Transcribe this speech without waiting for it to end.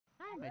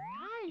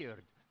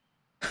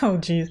Oh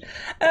jeez.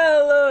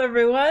 Hello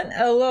everyone.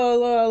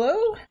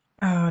 Hello.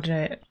 Oh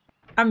dang.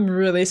 I'm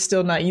really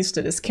still not used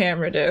to this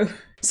camera though.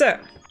 So,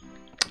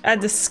 I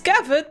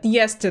discovered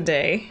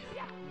yesterday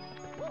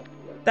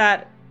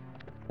that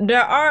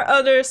there are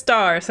other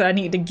stars that I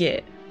need to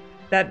get.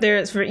 That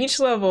there's, for each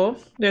level,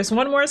 there's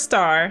one more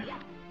star,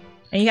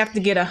 and you have to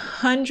get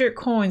 100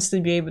 coins to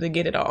be able to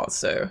get it all,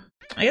 so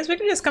I guess we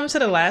can just come to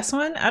the last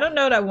one. I don't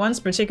know that one's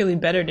particularly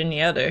better than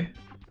the other.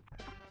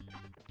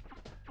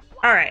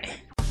 Alright.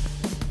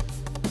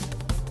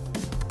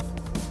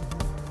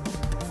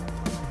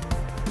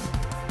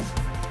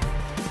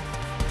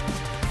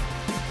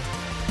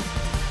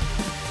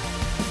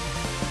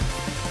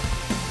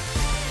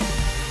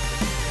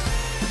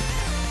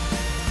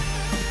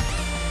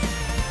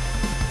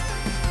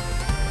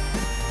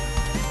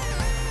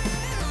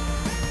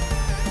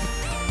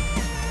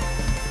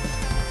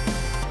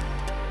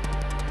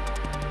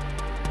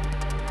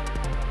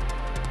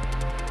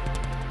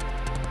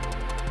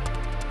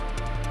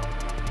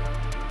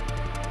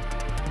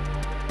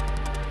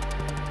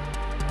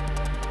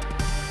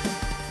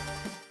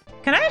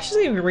 Can I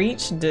actually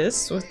reach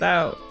this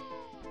without...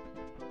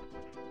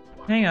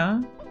 Hang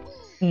on.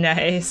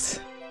 Nice.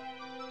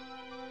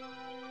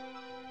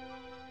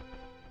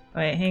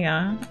 Wait, hang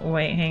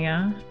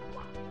on.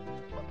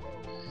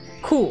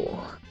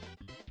 Cool.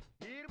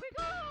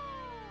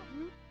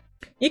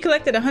 You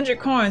collected 100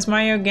 coins.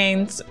 Mario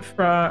gains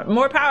from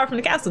more power from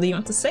the castle. Do you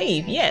want to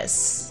save?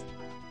 Yes.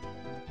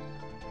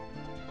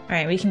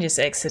 Alright, we can just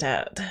exit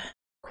out.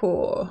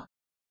 Cool.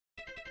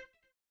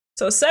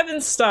 So 7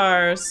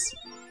 stars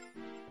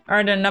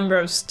are the number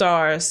of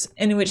stars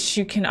in which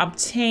you can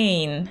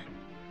obtain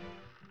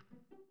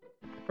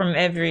from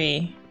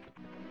every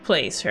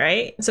place,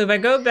 right? So if I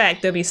go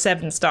back, there'll be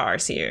 7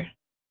 stars here.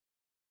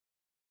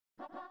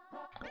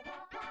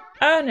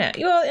 Oh no,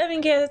 well, I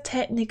mean, yeah,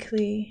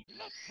 technically.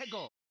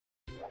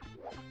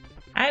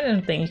 I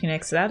don't think you can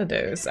exit out of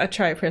those. I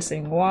tried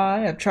pressing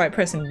Y, I've tried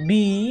pressing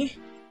B.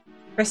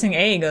 Pressing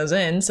A goes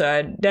in, so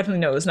I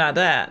definitely know it's not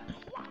that.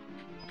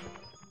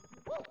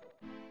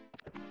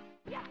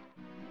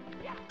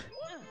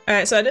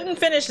 Alright, so I didn't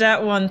finish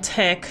that one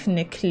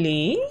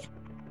technically.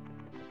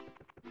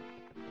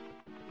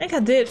 I think I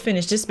did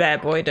finish this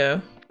bad boy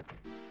though.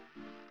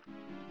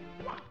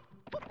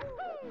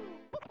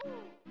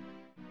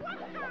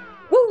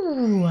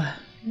 Woo!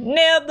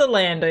 Nailed the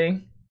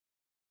landing.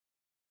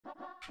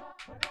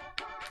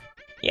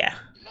 Yeah.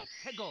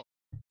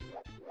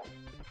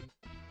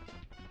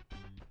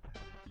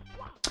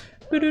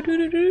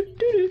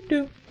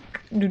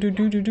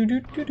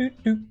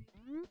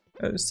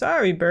 Oh,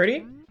 sorry,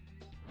 birdie.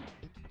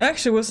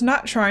 Actually was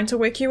not trying to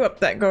wake you up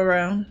that go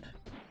round.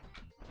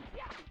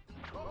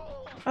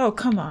 Oh,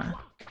 come on.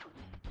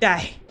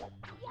 Die.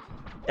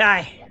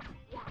 Die.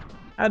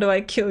 How do I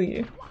kill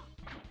you?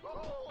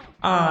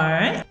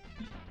 Alright.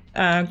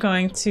 I'm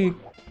going to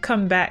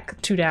come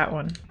back to that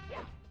one.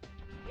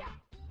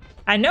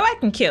 I know I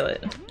can kill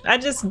it. I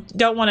just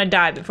don't want to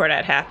die before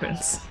that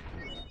happens.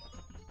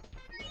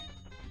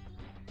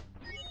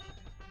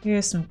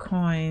 Here's some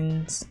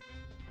coins.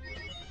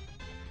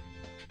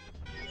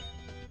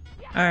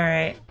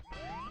 Alright.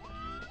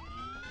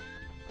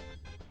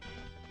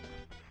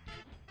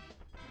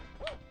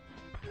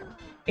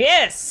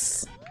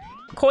 Yes!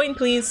 Coin,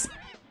 please.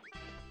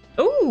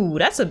 Ooh,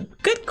 that's a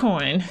good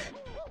coin.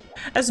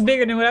 That's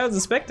bigger than what I was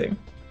expecting.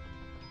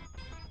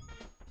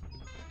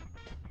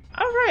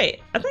 Alright,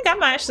 I think I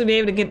might actually be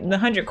able to get the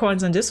 100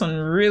 coins on this one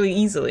really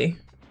easily.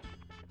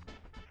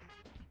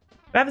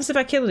 What happens if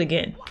I kill it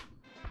again?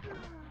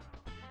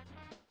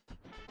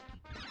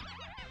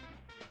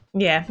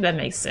 Yeah, that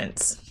makes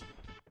sense.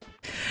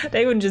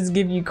 They wouldn't just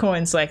give you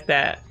coins like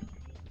that.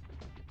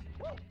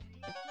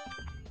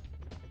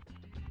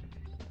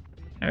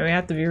 Alright, we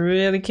have to be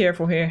really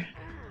careful here.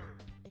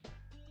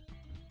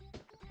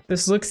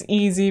 This looks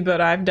easy, but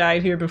I've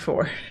died here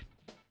before.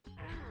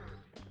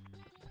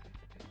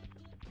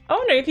 I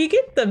wonder if you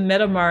get the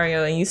Meta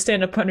Mario and you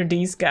stand up under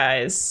these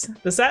guys,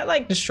 does that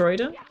like destroy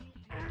them?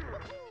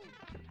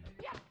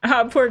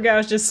 Oh, poor guy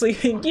was just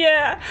sleeping.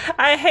 Yeah,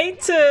 I hate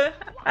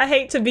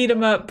to beat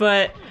him up,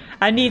 but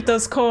I need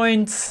those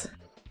coins.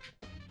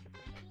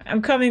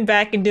 I'm coming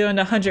back and doing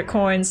the 100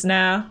 coins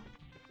now.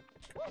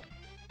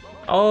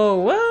 Oh,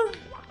 well.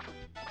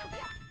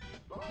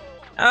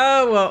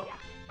 Oh, well.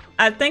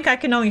 I think I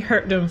can only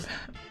hurt them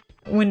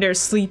when they're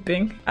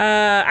sleeping.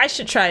 I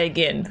should try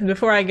again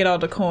before I get all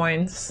the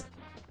coins.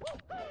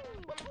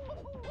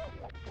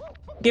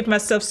 Give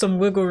myself some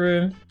wiggle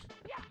room.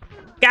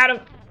 Got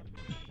him!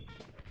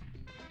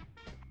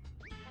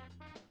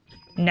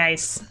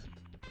 Nice.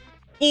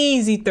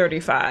 Easy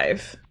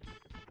 35.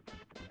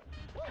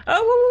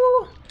 Oh, whoa,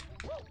 whoa, whoa.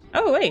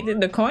 Oh wait, did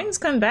the coins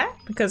come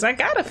back? Because I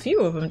got a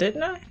few of them,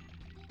 didn't I?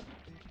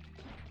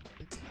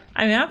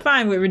 I mean, I'm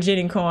fine with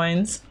regenerating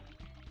coins.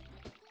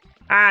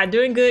 Ah,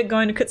 doing good,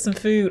 going to cook some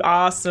food.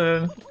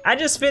 Awesome. I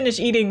just finished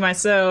eating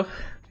myself.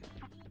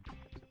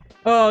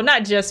 Oh,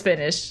 not just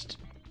finished.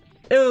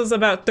 It was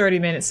about 30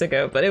 minutes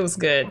ago, but it was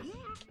good.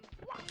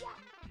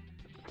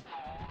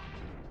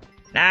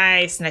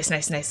 Nice, nice,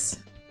 nice, nice.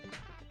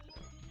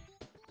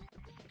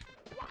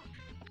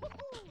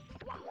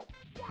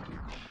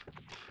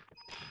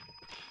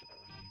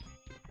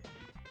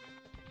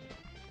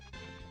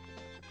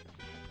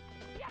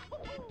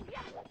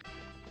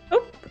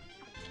 Oh,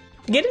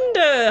 getting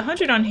the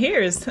 100 on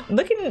here is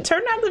turned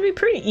out to be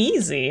pretty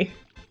easy.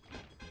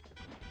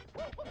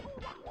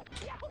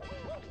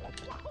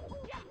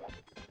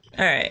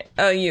 All right,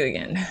 oh, you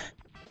again.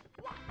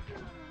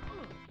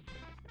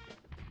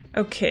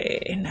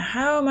 Okay, now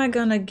how am I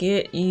gonna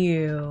get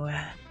you?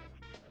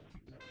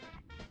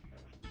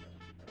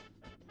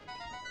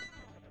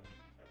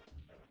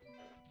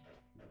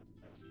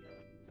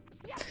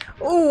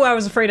 Ooh, I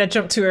was afraid I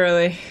jumped too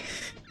early.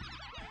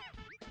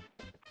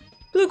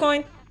 Blue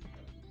coin.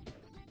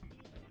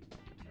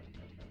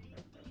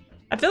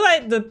 I feel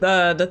like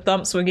the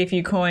thumps will give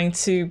you coin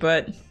too,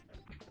 but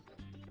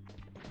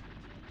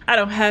I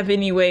don't have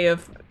any way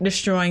of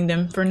destroying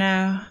them for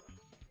now.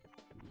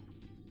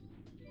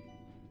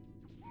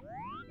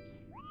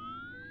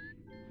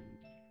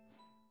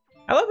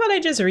 I love how they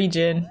just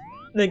regen.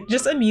 Like,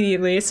 just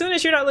immediately. As soon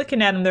as you're not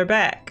looking at them, they're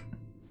back.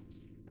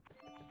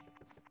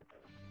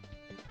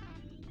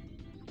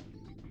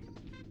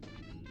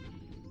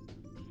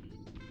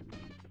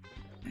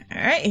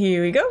 Alright,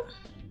 here we go.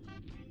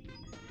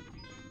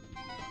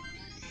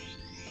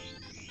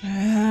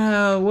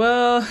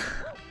 Well...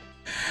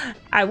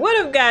 I would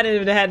have got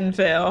it if it hadn't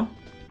failed.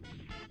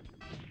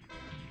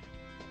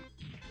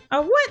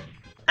 Oh, what?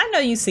 I know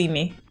you see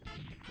me.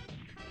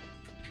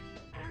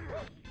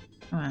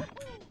 Come on.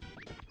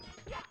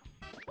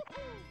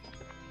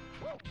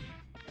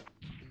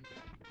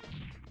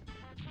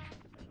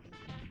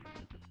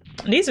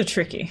 These are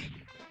tricky.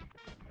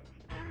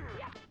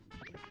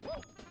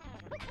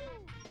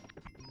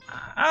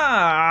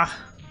 Ah,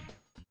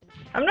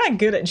 I'm not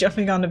good at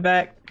jumping on the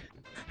back.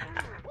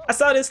 I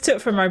saw this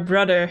tip from my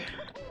brother.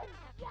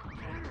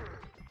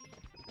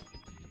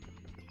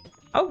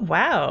 Oh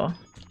wow.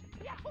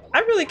 I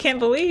really can't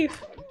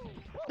believe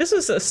this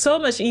was so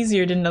much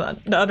easier than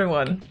the other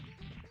one.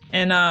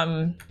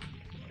 And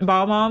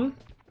Ball Mom,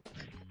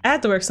 I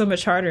had to work so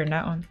much harder in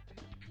that one.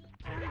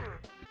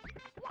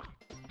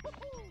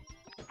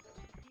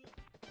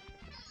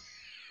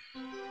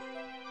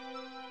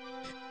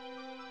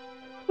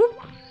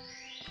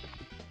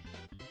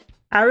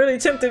 I really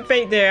tempted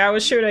fate there. I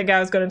was sure that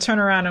guy was gonna turn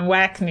around and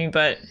whack me,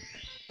 but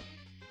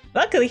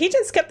luckily he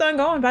just kept on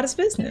going about his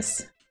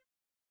business.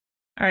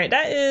 Alright,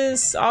 that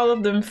is all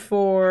of them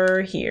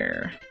for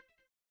here.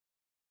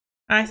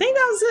 I think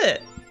that was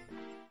it.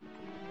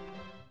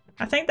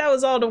 I think that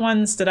was all the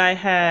ones that I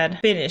had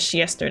finished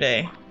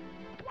yesterday.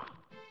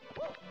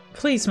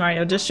 Please,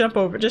 Mario, just jump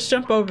over it. Just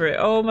jump over it.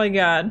 Oh my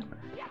god.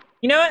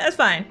 You know what? That's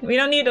fine. We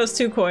don't need those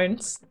 2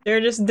 coins.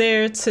 They're just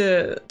there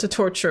to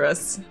torture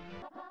us.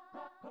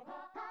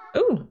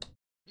 Ooh.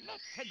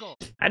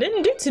 I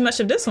didn't do too much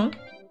of this one.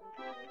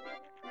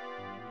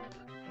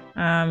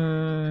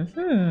 How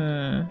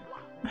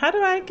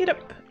do I get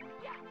up?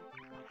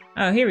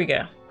 Oh, here we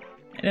go.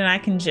 And then I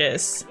can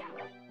just...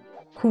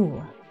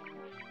 Cool.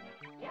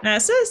 Now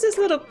it says this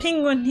little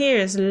penguin here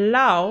is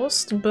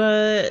lost,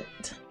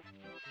 but...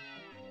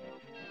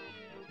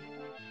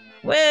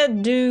 Where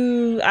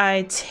do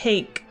I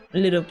take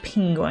little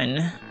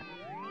penguin?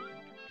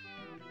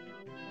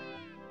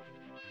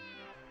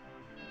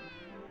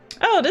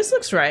 Oh, this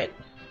looks right.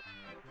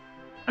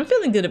 I'm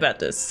feeling good about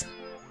this.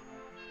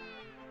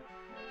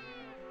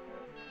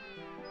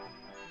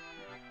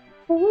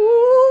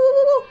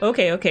 Ooh,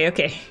 okay, okay,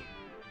 okay.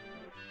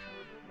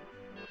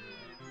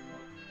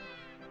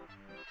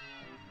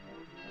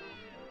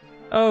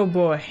 Oh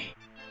boy.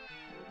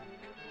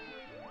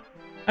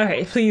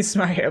 Okay, please,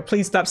 Mario,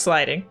 please stop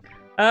sliding.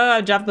 Oh,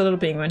 I dropped the little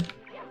penguin.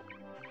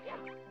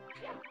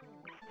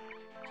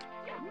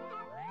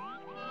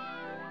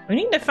 We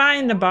need to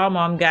find the Ball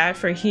Mom guy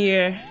for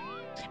here.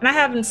 And I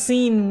haven't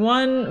seen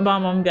one Ball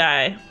Mom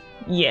guy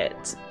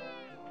yet.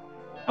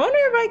 I wonder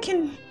if I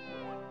can...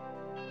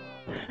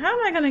 How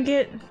am I gonna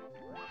get...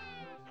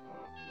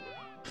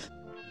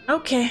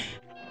 Okay.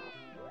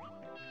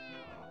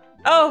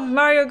 Oh,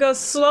 Mario goes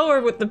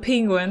slower with the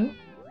penguin.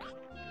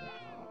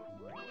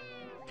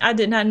 I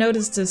did not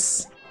notice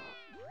this.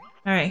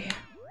 Alright.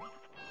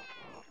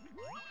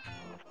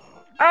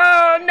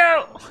 Oh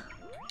no!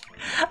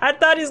 I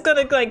thought he's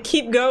gonna like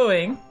keep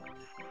going.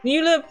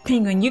 You little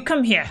penguin, you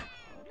come here.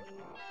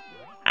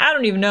 I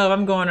don't even know if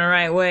I'm going the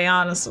right way,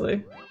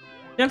 honestly.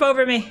 Jump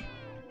over me.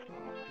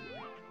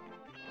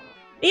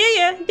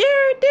 Yeah,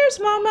 there's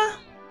Mama.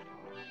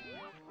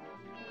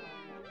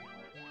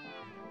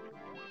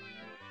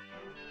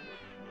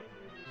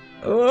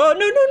 Oh,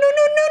 no.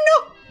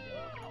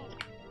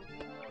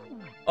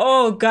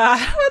 Oh god,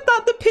 I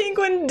thought the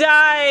penguin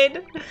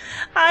died.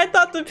 I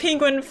thought the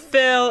penguin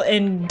fell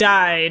and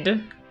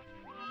died.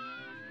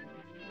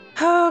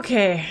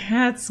 Okay,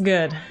 that's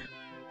good.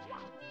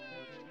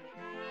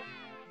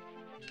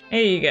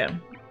 There you go.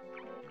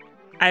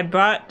 I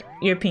bought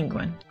your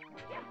penguin.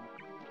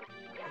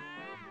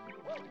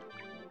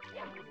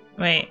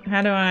 Wait,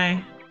 how do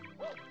I...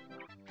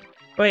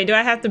 Wait, do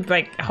I have to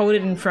like hold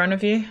it in front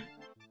of you?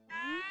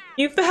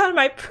 You found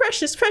my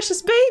precious,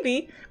 precious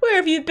baby! Where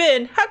have you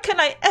been? How can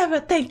I ever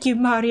thank you,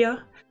 Mario?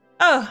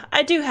 Oh,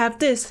 I do have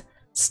this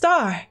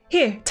star.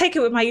 Here, take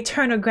it with my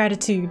eternal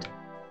gratitude.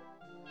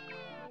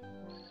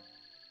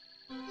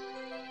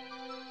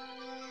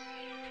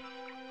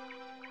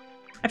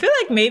 I feel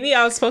like maybe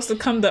I was supposed to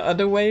come the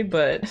other way,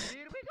 but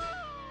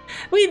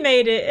we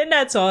made it, and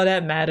that's all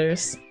that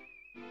matters.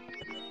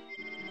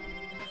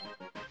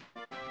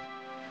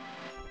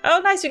 Oh,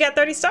 nice, we got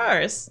 30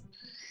 stars.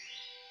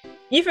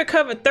 You've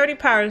recovered 30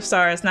 power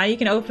stars. Now you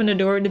can open the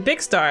door to the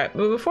big star.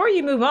 But before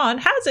you move on,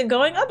 how's it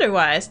going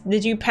otherwise?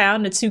 Did you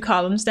pound the 2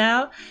 columns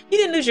down? You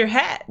didn't lose your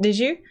hat, did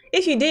you?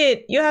 If you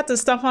did, you'll have to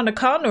stomp on the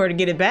condor to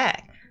get it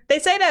back. They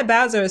say that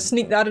Bowser has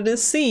sneaked out of the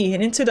sea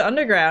and into the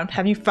underground.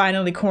 Have you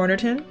finally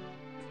cornered him?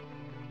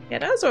 Yeah,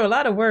 those are a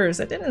lot of words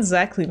that didn't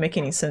exactly make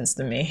any sense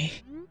to me.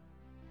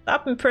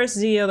 Stop and press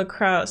ZL to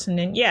crouch, and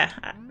then, yeah,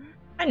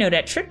 I know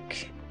that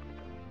trick.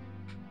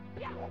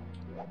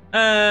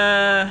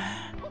 I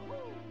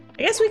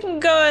guess we can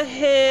go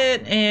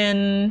ahead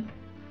and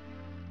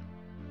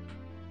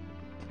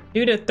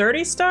do the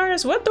 30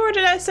 stars. What door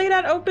did I say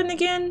that opened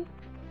again?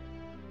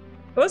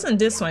 It wasn't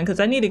this one, because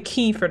I need a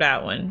key for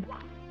that one.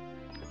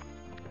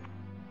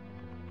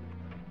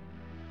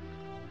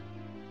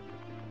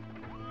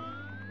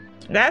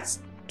 That's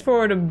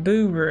for the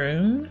Boo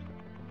room.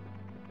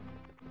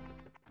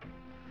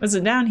 Was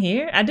it down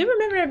here? I do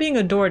remember there being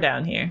a door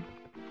down here.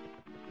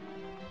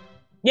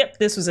 Yep,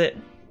 this was it.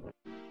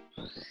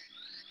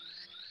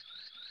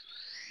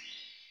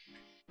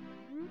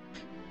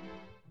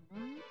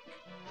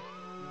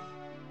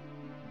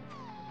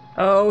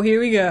 Oh, here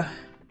we go.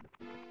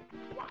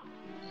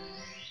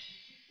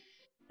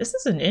 This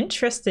is an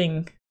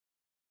interesting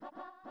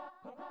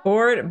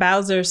board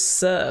Bowser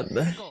sub.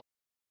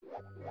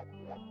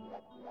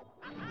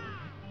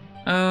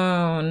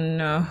 Oh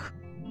no.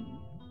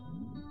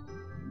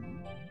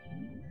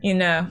 You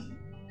know,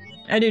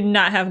 I do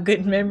not have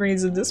good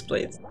memories of this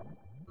place.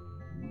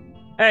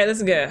 Alright,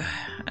 let's go.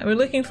 We're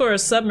looking for a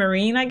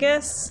submarine, I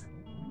guess?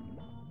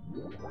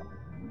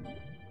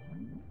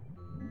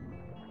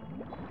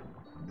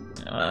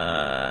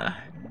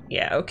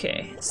 Yeah,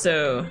 okay.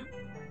 So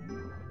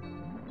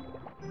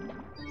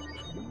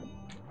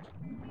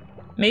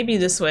maybe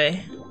this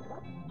way.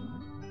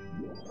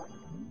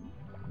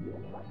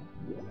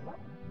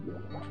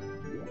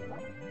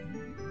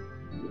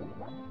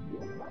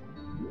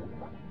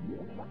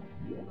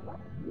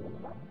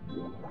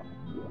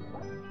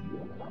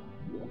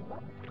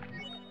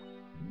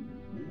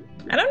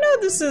 I don't know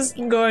if this is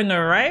going the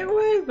right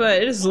way,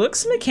 but it just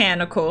looks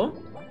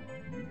mechanical.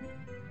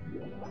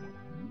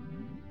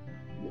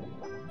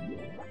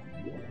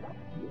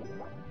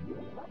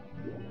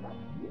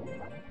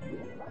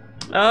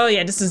 Oh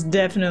yeah, this is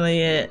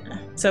definitely it.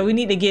 So we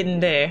need to get in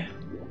there.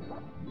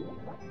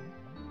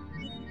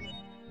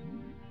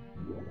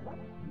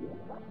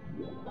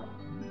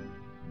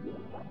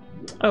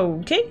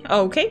 Okay,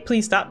 okay,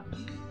 please stop.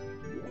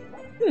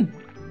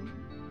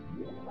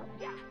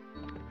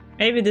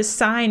 Maybe this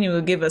sign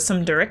will give us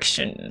some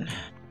direction.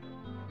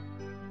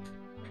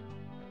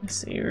 Let's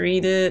see,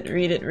 read it,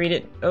 read it, read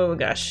it. Oh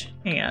gosh,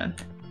 hang on.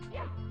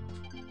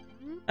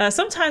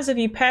 Sometimes if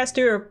you pass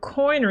through a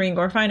coin ring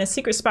or find a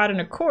secret spot in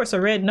a course, a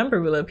red number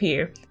will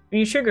appear. If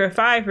you trigger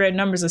 5 red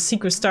numbers, a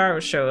secret star will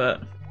show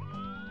up.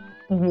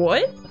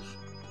 What?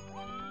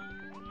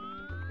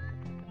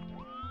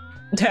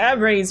 That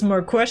raised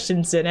more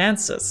questions than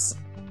answers.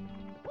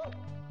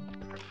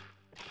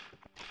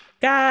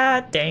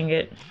 God dang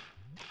it.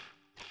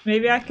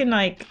 Maybe I can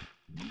like...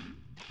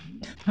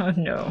 Oh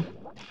no.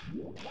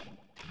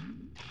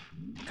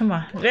 Come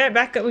on, there,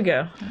 back up we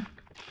go.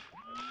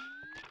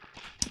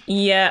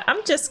 Yeah,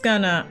 I'm just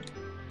gonna...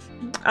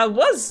 I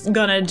was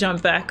gonna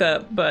jump back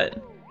up,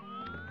 but...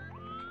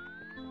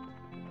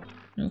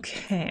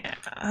 Okay,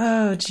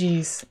 oh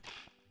jeez.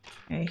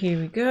 Okay, here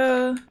we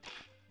go.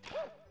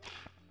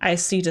 I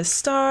see the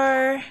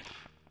star.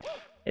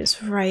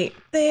 It's right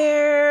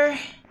there.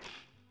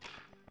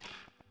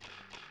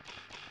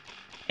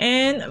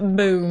 And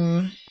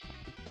boom.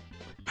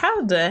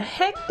 How the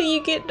heck do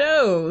you get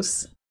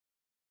those?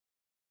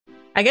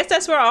 I guess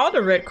that's where all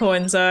the red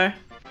coins are.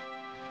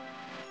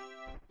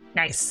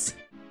 Nice.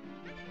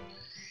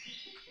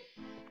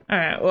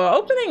 Alright, well,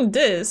 opening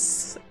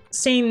this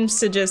seems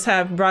to just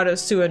have brought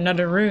us to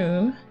another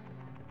room.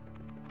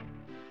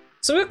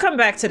 So we'll come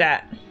back to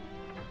that.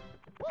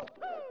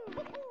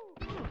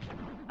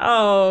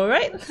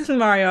 Alright,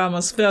 Mario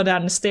almost fell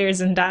down the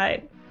stairs and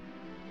died.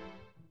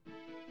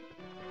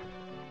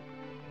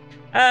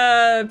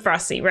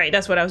 Frosty, right,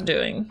 that's what I was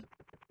doing.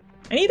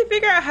 I need to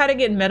figure out how to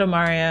get Metal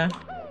Mario.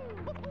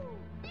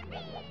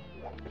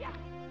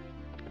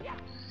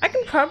 I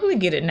can probably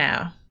get it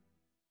now.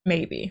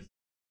 Maybe.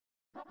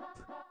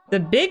 The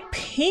big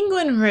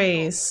penguin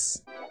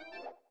race.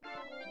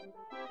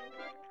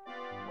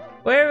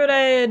 Where would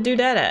I do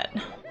that at?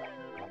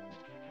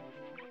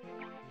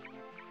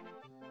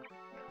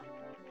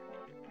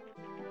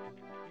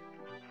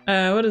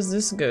 What does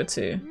this go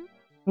to?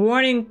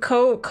 Warning,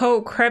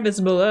 cold crevice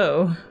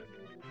below.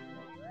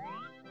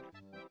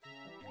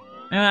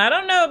 I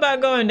don't know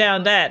about going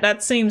down that.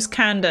 That seems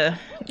kinda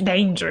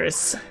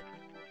dangerous.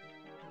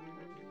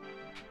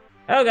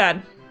 Oh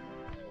god.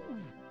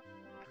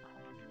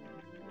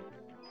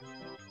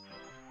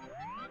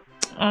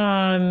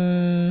 I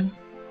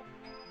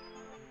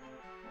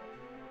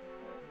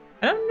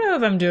don't know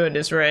if I'm doing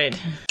this right.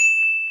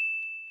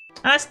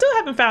 I still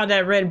haven't found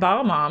that red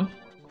ball mom.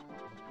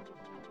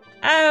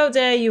 Oh,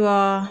 there you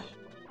are.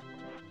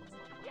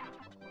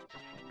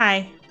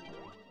 Hi.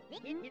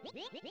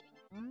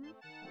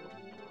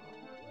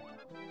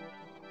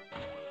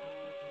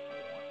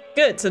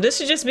 Good, so this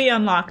should just be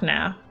unlocked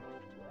now.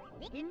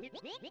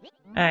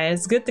 Alright,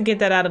 it's good to get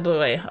that out of the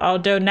way.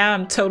 Although now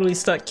I'm totally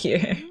stuck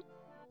here.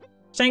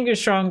 Shanker's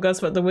strong gusts,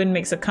 but the wind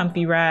makes a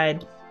comfy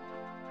ride.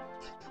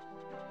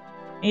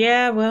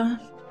 Yeah, well.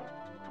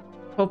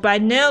 Hope I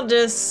nailed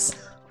this.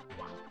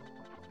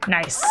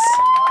 Nice.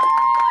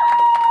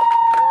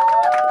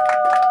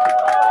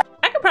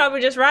 I could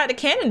probably just ride the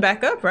cannon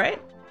back up,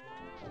 right?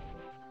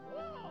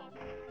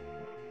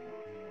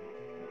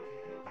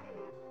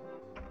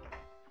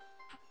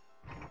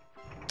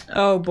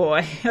 Oh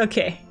boy,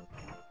 okay.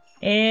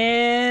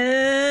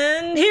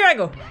 And here I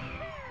go.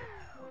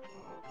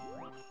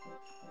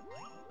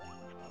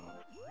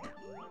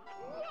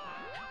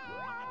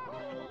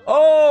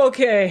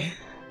 Okay.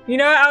 You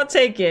know what? I'll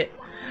take it.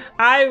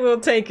 I will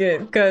take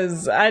it,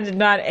 because I did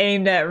not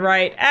aim that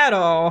right at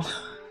all.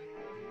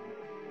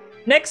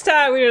 Next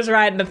time we just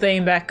riding the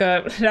thing back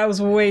up. That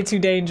was way too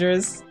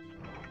dangerous.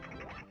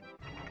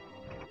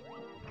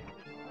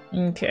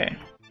 Okay.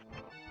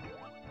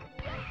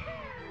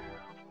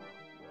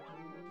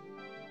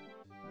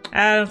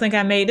 I don't think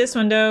I made this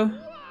one though.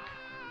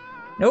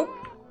 Nope.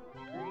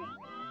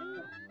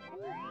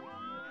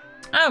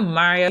 Oh,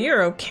 Mario,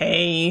 you're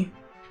okay.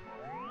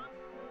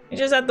 You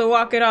just have to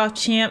walk it off,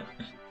 champ.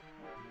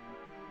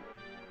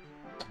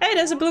 Hey,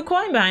 there's a blue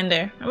coin behind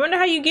there. I wonder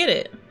how you get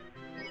it.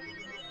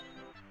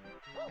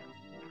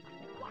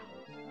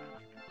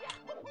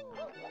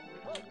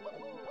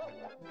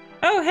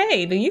 Oh,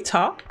 hey, do you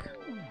talk?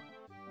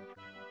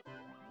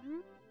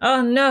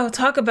 Oh no,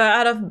 talk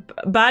about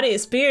out-of-body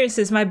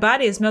experiences. My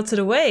body has melted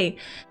away.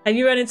 Have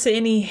you run into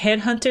any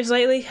headhunters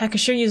lately? I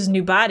could sure use a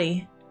new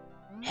body.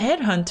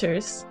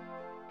 Headhunters?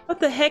 What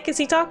the heck is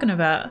he talking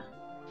about?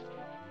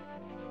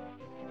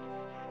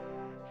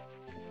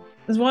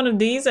 Is one of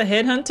these a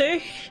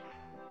headhunter?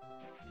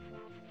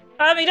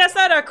 I mean, that's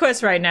not our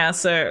quest right now,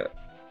 so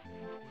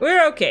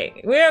we're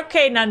okay. We're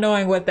okay not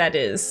knowing what that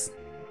is.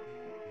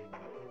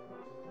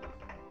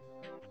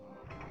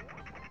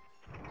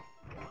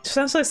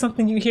 Sounds like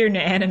something you hear in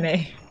an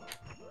anime.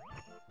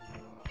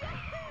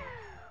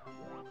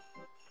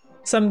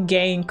 Some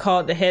gang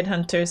called the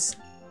Headhunters.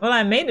 Well,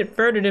 I made it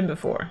further than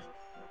before.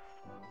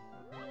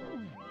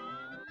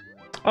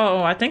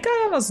 Oh, I think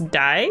I almost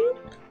died?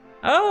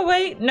 Oh,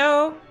 wait,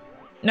 no.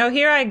 No,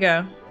 here I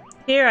go.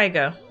 Here I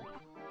go.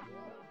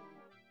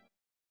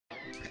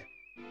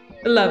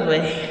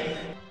 Lovely.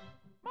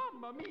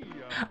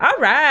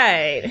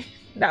 Alright.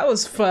 That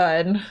was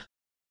fun.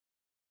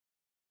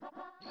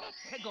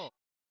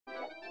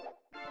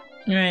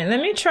 Alright, let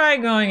me try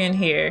going in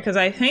here, because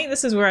I think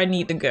this is where I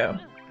need to go.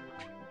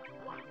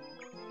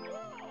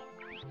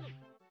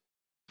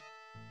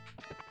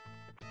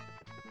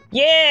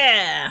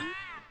 Yeah!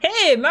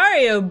 Hey,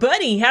 Mario,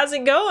 buddy, how's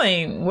it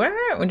going?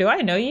 Where do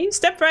I know you?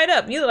 Step right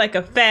up. You look like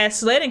a fast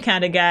sledding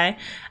kind of guy.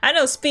 I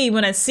know speed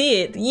when I see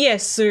it.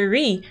 Yes,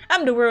 sirree.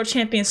 I'm the world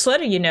champion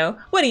sledder, you know.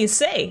 What do you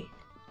say?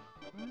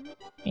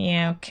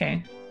 Yeah,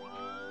 okay.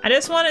 I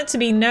just want it to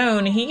be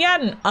known he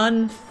got an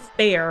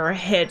unfair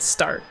head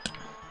start.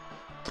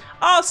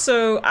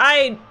 Also,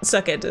 I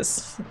suck at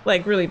this.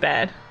 Like, really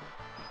bad.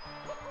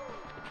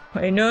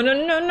 Wait, no, no,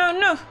 no, no,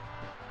 no.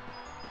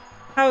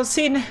 How's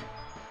he?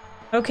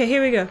 Okay,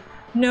 here we go.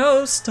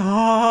 No,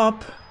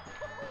 stop.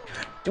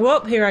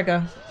 Well, here I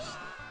go.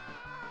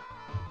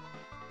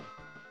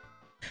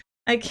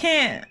 I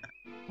can't.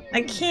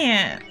 I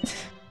can't.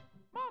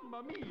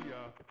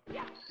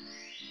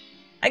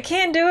 I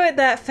can't do it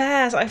that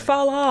fast. I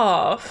fall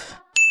off.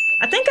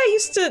 I think I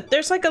used to,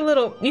 there's like a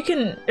little,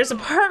 there's a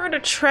part where the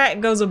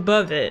track goes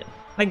above it.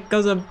 Like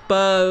goes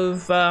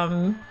above,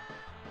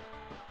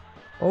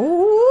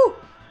 oh.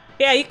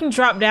 Yeah, you can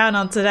drop down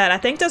onto that. I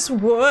think that's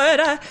what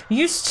I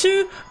used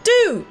to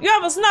do. You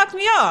almost knocked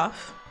me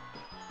off.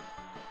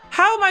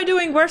 How am I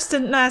doing worse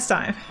than last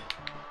time?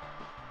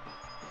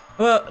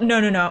 Well, no,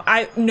 no, no.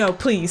 No,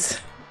 please.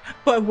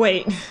 But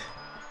wait.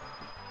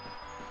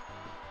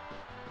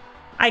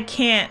 I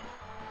can't.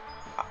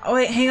 Oh,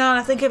 wait, hang on.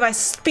 I think if I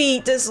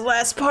speed this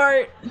last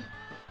part.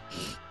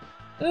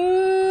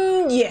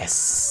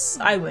 Yes,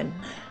 I win.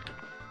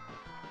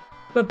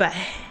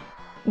 Bye-bye.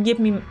 Give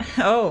me.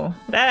 Oh,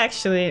 that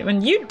actually,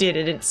 when you did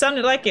it, it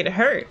sounded like it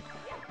hurt.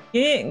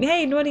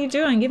 Hey, what are you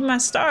doing? Give me my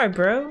star,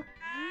 bro.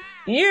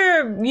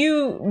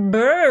 You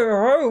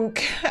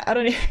broke. I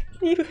don't even.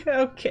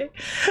 Okay.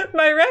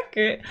 My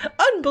record?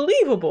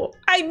 Unbelievable.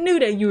 I knew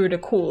that you were the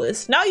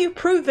coolest. Now you've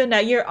proven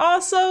that you're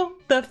also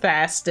the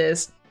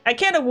fastest. I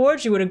can't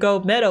award you with a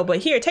gold medal, but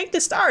here, take the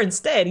star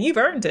instead. You've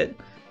earned it.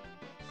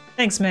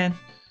 Thanks, man.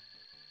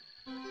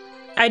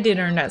 I did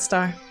earn that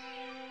star.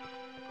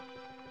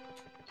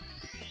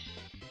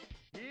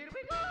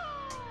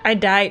 I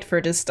died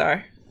for this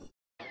star.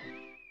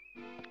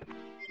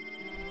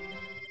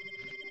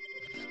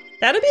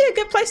 That'll be a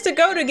good place to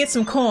go to get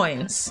some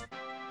coins.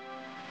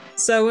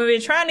 So when we're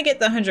trying to get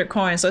the 100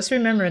 coins, let's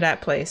remember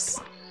that place.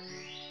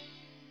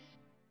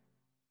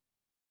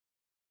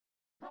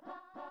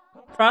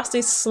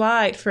 Frosty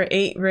slide for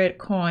 8 red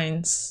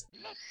coins.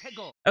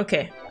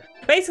 Okay.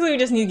 Basically, we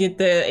just need to get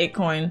the 8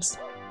 coins.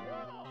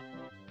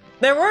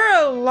 There were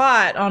a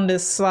lot on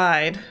this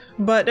slide,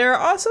 but there are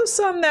also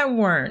some that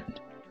weren't.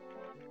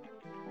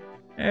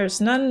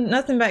 There's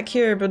nothing back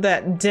here but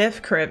that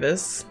death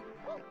crevice.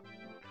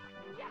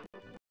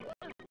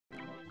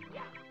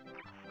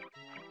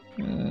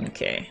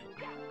 Okay.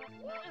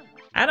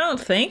 I don't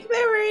think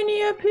there were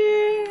any up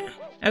here.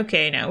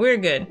 Okay, now we're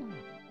good.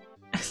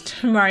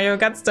 Mario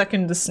got stuck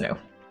in the snow.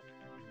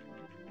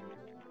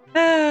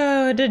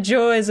 Oh, the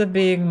joys of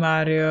being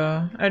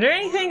Mario. Are there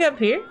anything up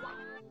here?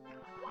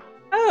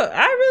 Oh,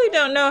 I really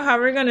don't know how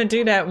we're gonna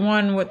do that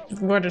one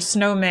with a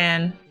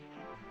snowman.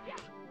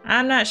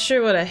 I'm not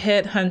sure what a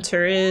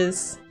headhunter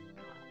is.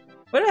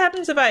 What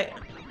happens if I...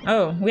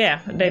 Oh,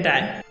 yeah, they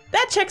die.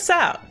 That checks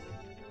out.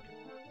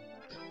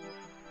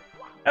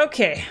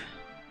 Okay.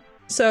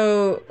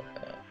 So...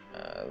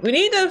 we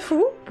need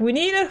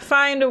to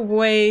find a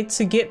way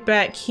to get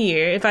back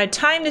here. If I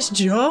time this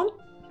jump...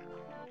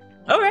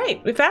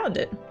 Alright, we found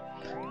it.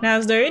 Now,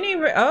 is there any...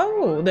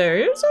 Oh, there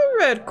is a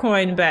red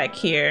coin back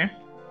here.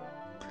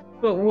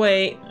 But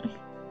wait.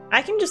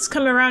 I can just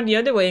come around the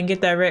other way and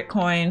get that red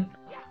coin.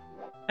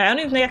 I don't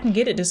even think I can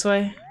get it this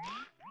way.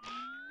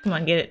 Come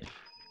on, get it.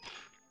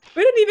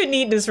 We don't even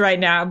need this right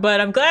now, but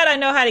I'm glad I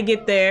know how to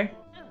get there.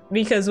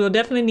 Because we'll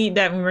definitely need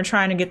that when we're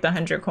trying to get the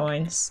 100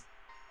 coins.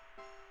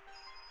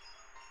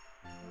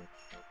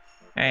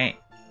 Alright.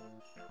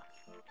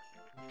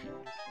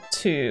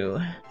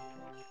 2.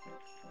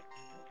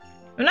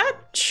 I'm not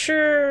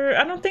sure.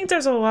 I don't think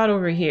there's a lot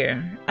over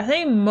here. I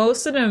think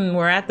most of them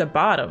were at the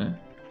bottom.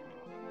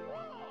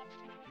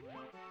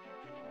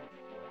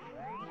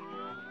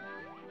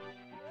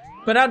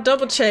 But I'll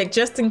double check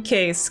just in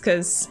case,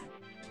 because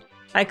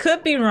I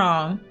could be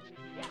wrong.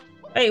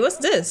 Hey, what's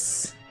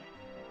this?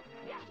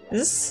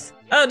 This?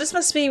 Oh, this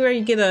must be where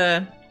you get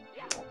a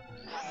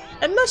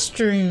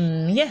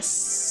mushroom.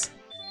 Yes.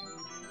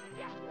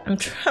 I'm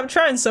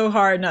trying so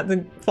hard not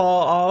to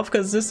fall off,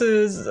 because this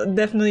is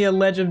definitely a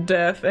ledge of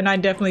death, and I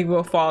definitely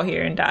will fall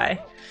here and die.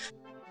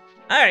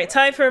 Alright,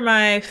 time for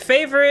my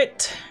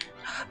favorite.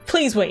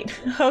 Please wait.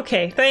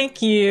 Okay,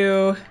 thank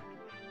you.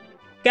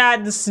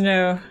 God, the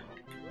snow.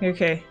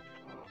 Okay.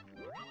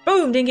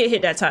 Boom! Didn't get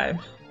hit that time.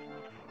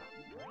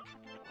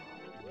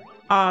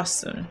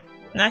 Awesome.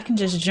 And I can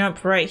just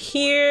jump right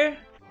here.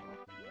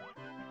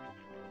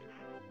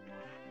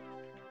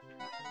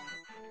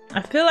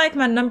 I feel like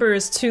my number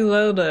is too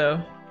low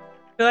though.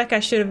 I feel like I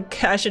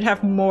should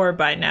have more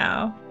by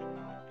now.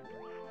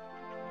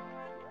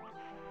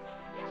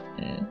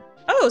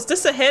 Oh, is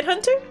this a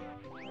headhunter?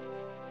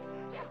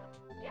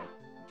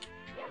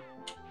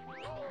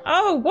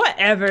 Oh,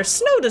 whatever.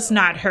 Snow does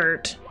not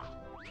hurt.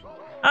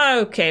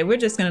 Okay, we're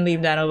just gonna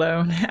leave that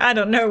alone. I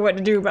don't know what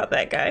to do about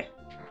that guy.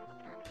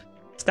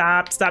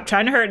 Stop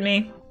trying to hurt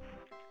me.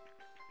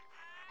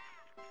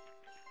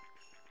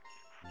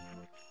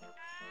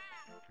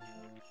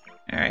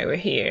 Alright, we're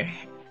here.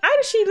 How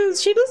does she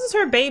lose? She loses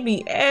her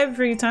baby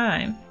every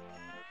time.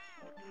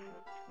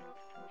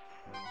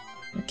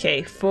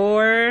 Okay,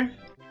 4.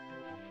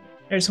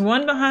 There's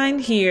one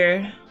behind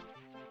here.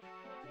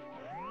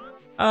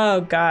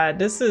 Oh god,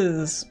 this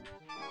is...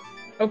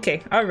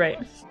 Okay, alright.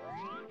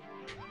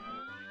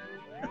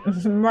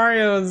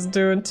 Mario's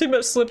doing too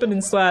much slipping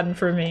and sliding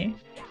for me.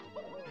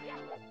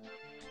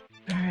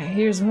 Alright,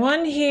 here's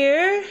one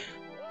here.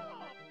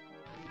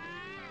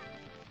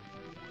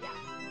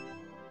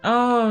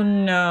 Oh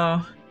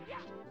no.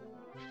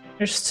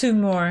 There's 2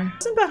 more.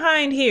 Isn't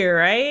behind here,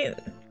 right?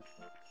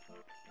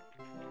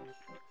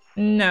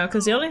 No,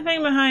 because the only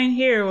thing behind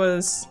here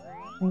was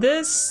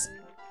this.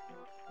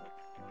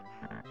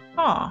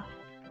 Aw.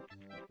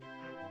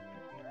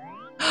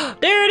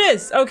 There it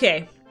is!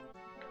 Okay.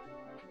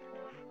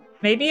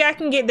 Maybe I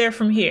can get there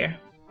from here.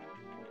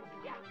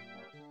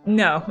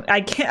 No,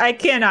 I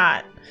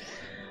cannot.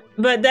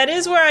 But that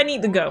is where I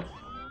need to go.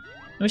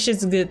 Which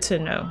is good to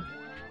know.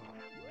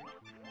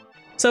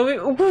 So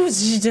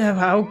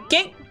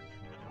okay.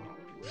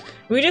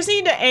 We just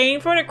need to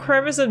aim for the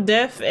crevice of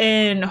death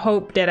and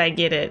hope that I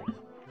get it.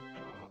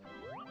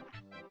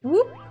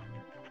 Whoop.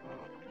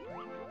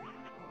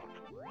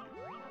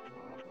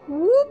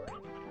 Whoop.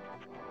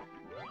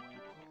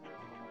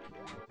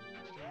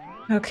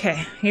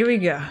 Okay, here we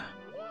go.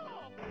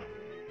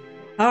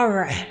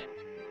 Alright.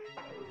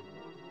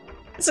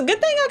 It's a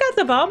good thing I got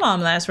the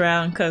bomb last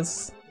round,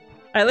 because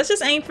Alright, let's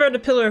just aim for the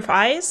pillar of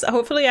ice.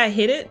 Hopefully I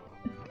hit it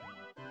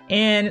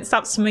and it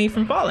stops me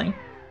from falling.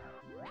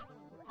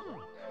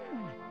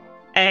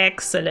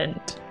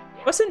 Excellent.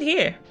 What's in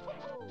here?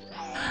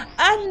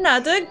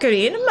 Another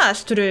green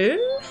mushroom.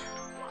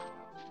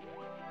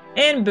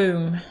 And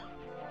boom.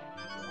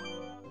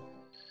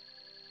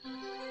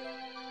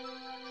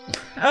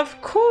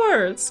 Of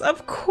course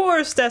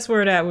that's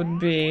where that would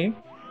be.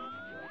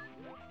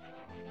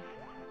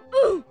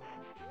 Ooh.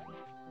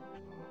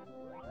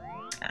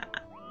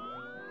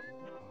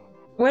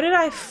 Where did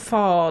I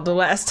fall the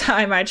last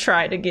time I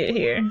tried to get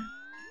here?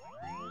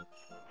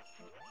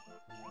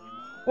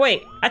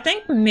 Wait, I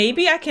think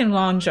maybe I can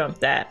long jump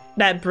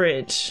that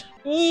bridge.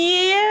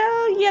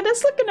 Yeah,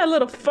 that's looking a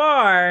little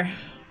far.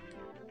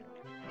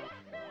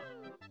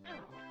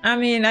 I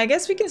mean, I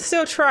guess we can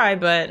still try,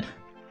 but...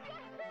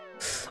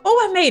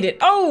 Oh, I made it!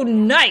 Oh,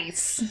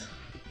 nice!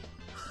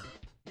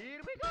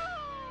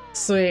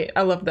 Sweet,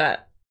 I love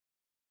that.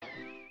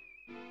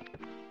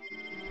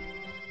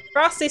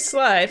 Frosty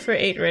slide for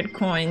 8 red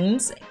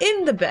coins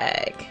in the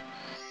bag.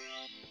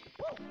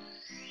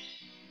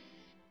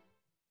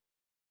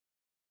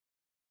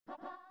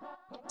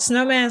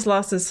 Snowman's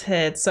lost his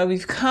head, so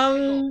we've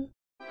come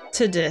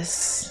to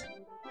this.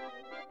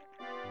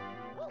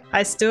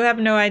 I still have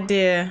no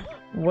idea.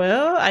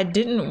 Well, I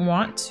didn't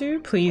want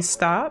to. Please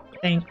stop.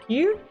 Thank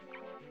you.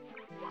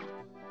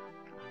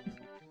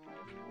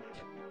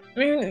 I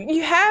mean,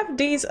 you have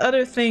these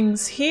other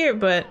things here,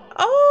 but...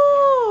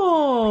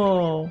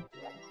 Oh!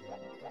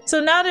 So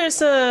now there's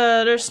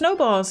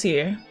snowballs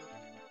here.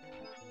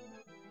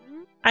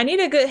 I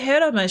need a good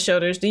head on my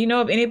shoulders. Do you know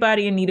of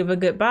anybody in need of a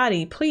good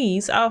body?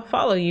 Please, I'll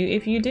follow you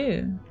if you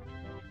do.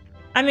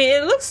 I mean,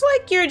 it looks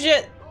like you're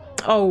just...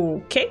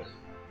 Okay.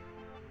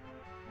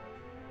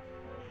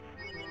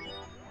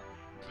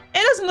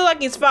 It doesn't look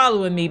like he's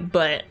following me,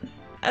 but...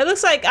 It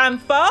looks like I'm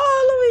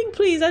following.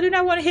 Please, I do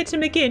not want to hit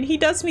him again. He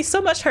does me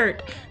so much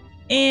hurt.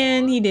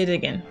 And he did it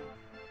again.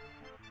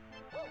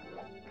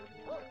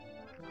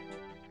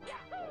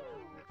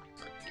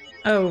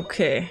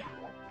 Okay.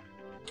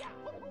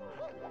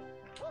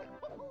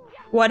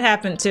 What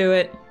happened to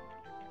it?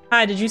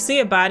 Hi, did you see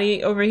a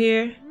body over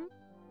here?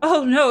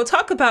 Oh no,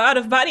 talk about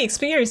out-of-body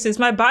experiences.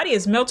 My body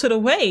is melted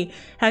away.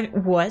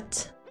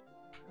 What?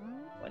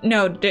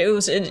 No,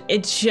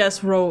 it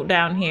just rolled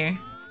down here.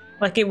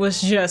 Like it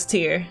was just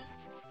here.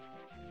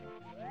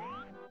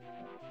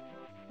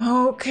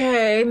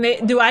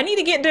 Okay, do I need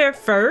to get there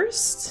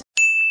first?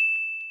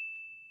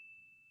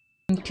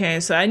 Okay,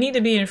 so I need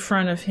to be in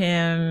front of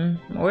him.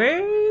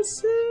 Where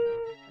is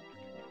it?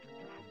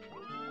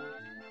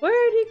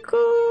 Where'd he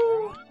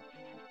go?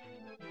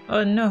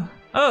 Oh no.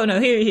 Oh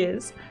no, here he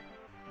is.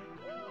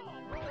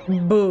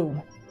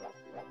 Boo.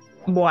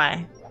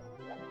 Why?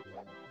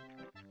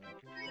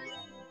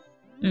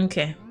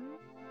 Okay.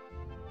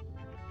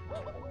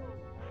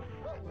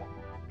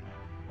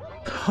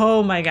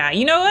 Oh my god.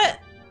 You know what?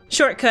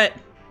 Shortcut.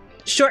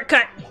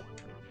 Shortcut.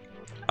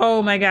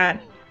 Oh my god.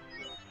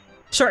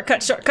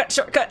 Shortcut, shortcut,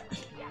 shortcut.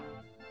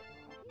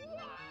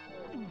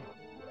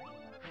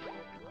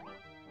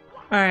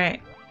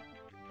 Alright.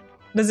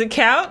 Does it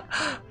count?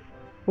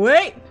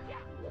 Wait!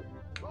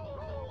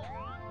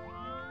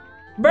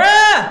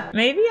 Bruh!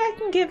 Maybe I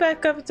can get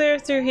back up there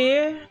through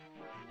here?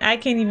 I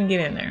can't even get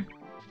in there.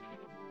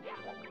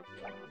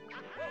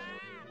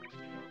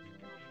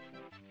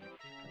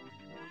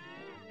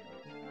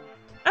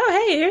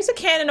 Oh hey, here's a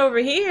cannon over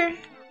here.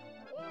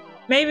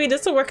 Maybe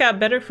this will work out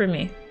better for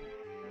me.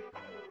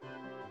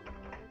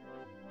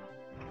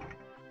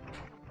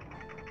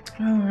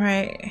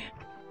 Alright.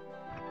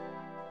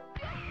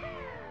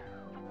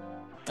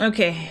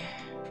 Okay.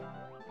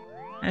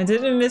 I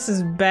didn't miss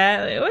as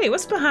badly. Wait,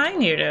 what's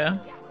behind here though?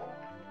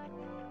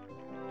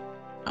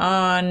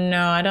 Oh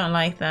no, I don't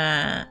like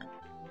that.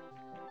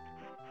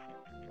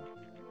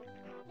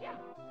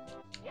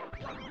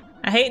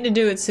 I hate to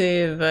do it to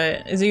you,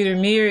 but it's either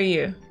me or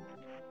you.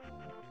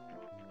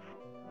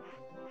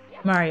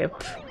 Mario.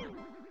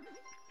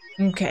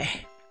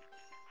 Okay.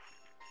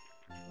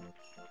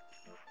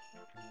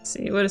 Let's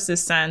see, what does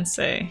this sign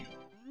say?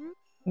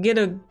 Get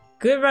a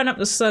good run up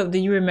the slope. Do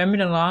you remember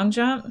the long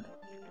jump?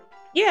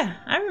 Yeah,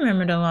 I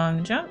remember the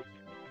long jump.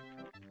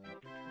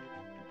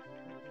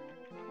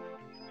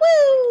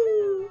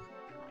 Woo!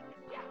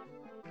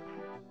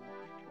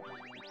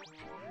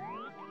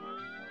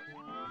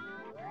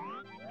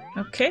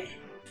 Okay.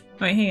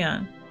 Wait, hang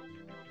on.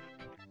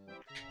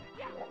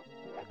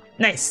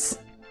 Nice.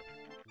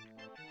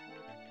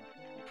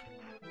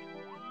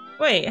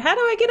 Wait, how do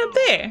I get up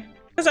there?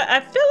 Because I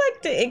feel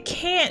like it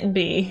can't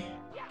be.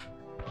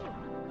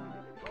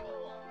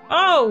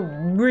 Oh,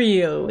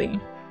 really?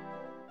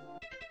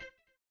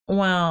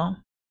 Well,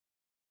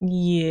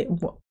 yeah.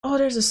 Oh,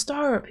 there's a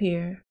star up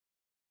here.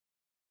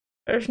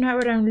 That's not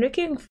what I'm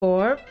looking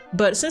for.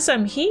 But since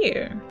I'm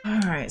here.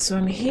 Alright, so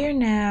I'm here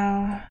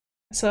now.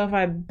 So if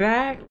I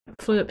back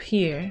flip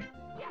here.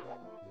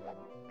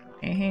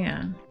 Okay, hang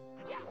on.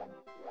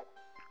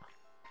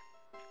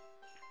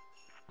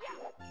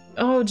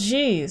 Oh,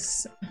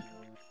 jeez.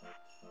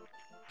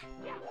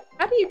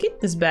 How do you get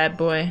this bad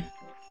boy?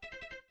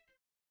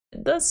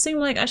 It does seem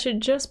like I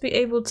should just be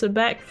able to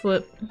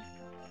backflip.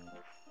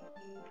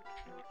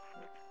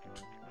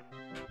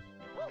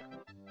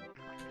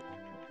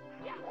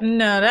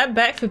 No, that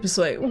backflip is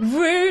like,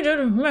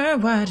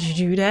 why did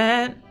you do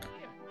that?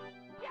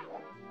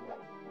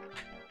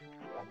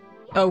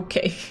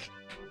 Okay.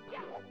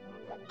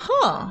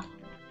 Huh.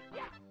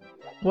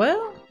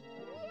 Well,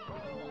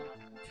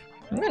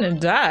 I'm gonna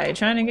die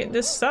trying to get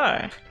this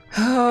star.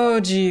 Oh,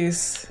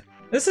 jeez.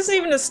 This isn't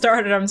even the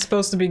star that I'm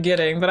supposed to be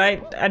getting, but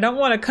I don't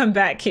want to come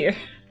back here.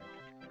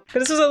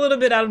 This is a little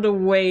bit out of the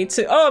way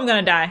to- Oh, I'm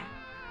gonna die.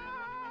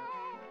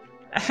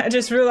 I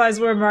just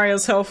realized where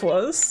Mario's health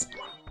was.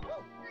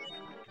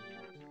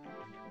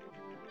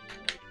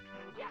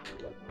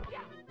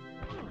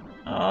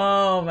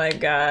 Oh my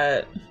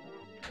god.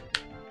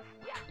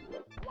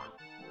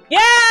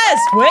 Yes!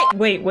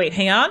 Wait,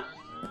 hang on.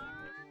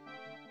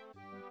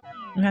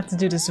 I'm gonna have to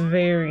do this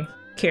very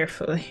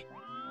carefully.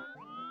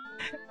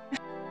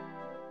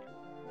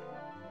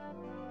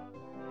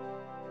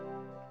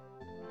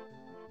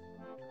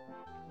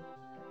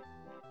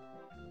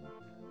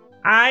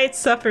 I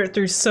suffered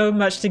through so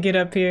much to get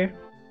up here.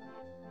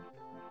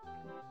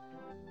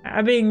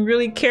 I'm being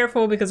really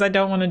careful because I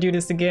don't want to do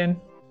this again.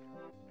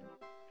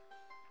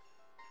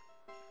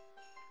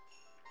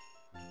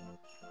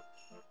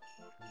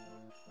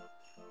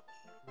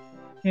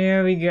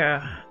 Here we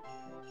go.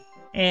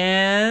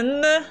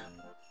 And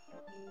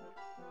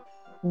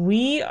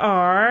we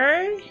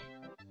are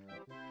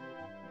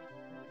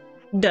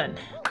done.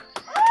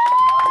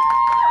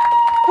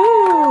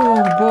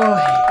 Ooh,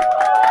 boy.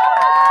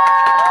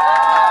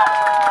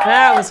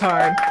 That was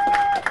hard.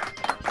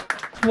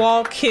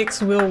 Wall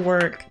kicks will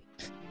work.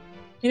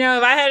 You know,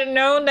 if I had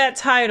known that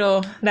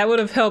title, that would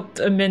have helped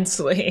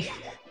immensely.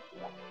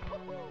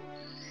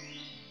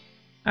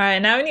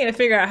 Alright, now we need to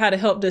figure out how to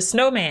help this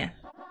snowman.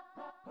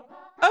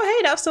 Oh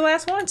hey, that was the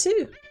last one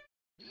too.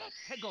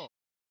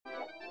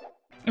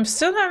 I'm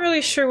still not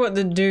really sure what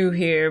to do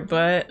here,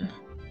 but...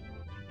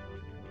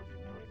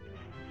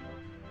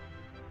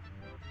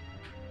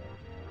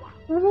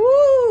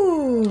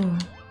 Woo!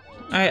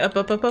 Alright,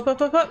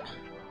 up.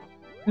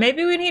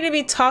 Maybe we need to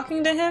be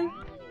talking to him?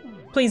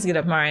 Please get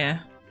up, Mario.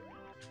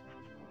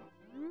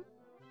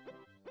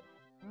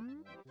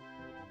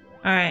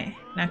 Alright,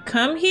 now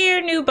come here,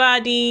 new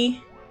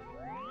body.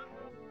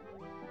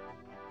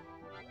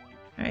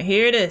 Alright,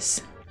 here it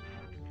is.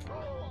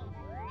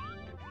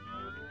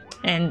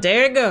 And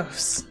there it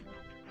goes.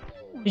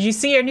 Did you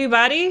see your new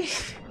body?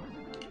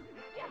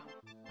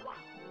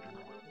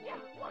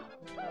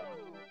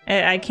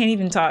 I can't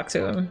even talk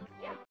to him.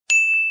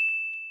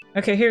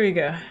 Okay, here we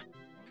go.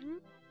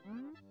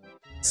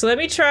 So let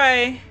me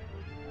try.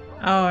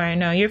 Oh, alright,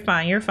 no, you're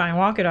fine,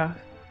 walk it off.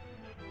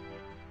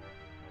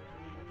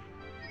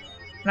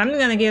 And I'm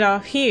gonna get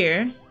off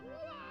here.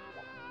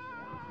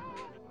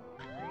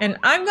 And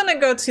I'm gonna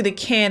go to the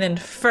cannon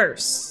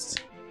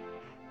first.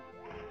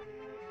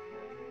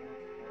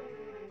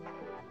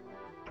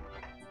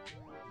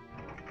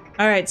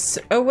 Alright,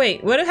 so, oh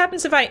wait, what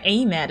happens if I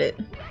aim at it?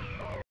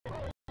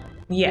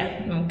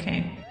 Yeah,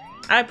 okay.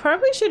 I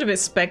probably should have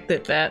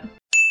expected that.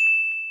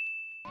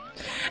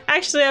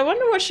 Actually, I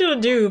wonder what she'll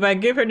do if I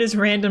give her this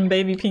random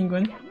baby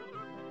penguin.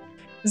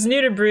 It's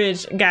near the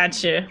bridge.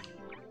 Gotcha.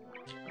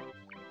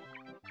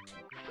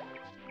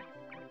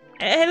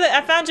 Hey, look,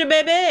 I found your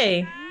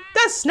baby!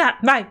 That's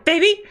not my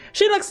baby!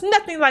 She looks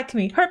nothing like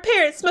me! Her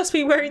parents must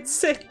be worried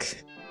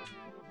sick!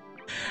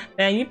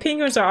 Man, you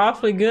penguins are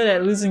awfully good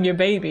at losing your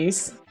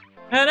babies.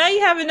 Oh, now you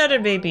have another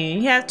baby.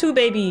 You have two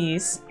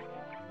babies.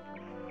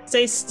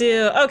 Stay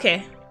still.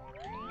 Okay.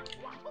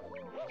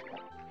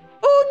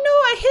 Oh no,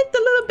 I hit the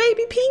little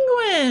baby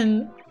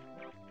penguin!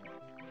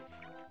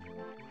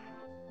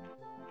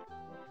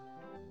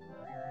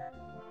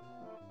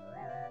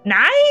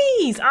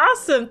 Nice!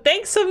 Awesome!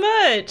 Thanks so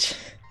much!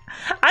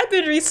 I've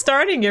been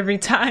restarting every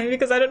time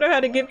because I don't know how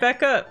to get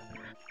back up.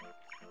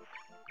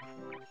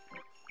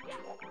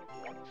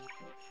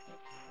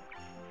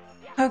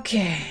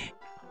 Okay.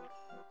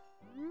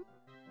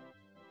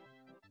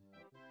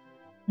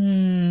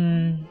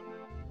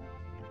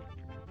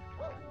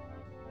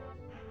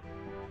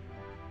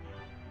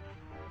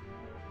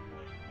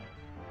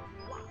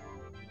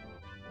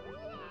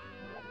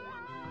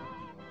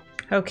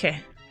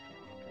 Okay.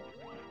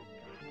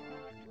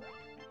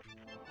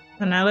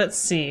 So now let's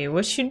see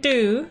what you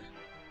do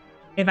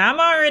if I'm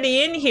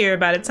already in here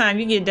by the time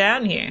you get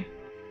down here.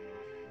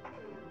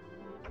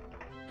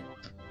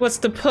 What's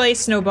the play,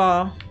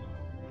 Snowball?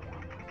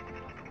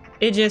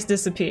 It just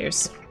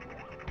disappears.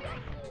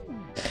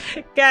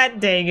 God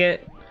dang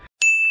it.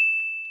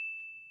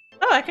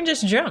 Oh, I can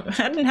just jump.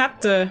 I didn't have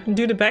to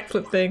do the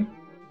backflip thing.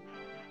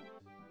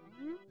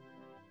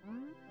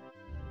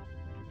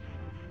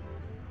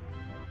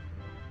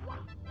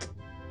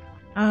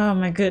 Oh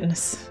my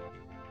goodness.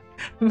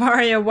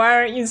 Mario, why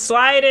aren't you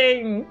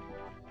sliding?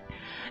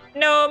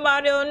 No,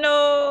 Mario,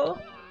 no!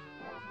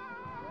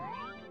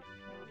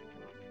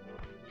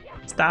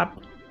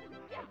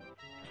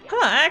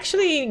 Huh, I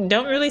actually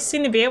don't really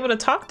seem to be able to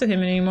talk to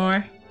him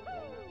anymore.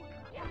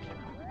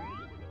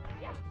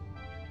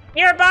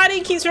 Your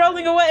body keeps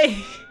rolling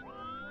away!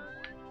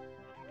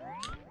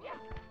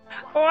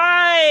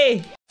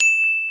 Why?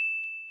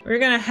 We're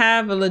gonna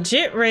have a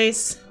legit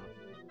race.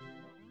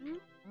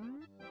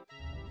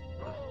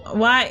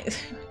 Why?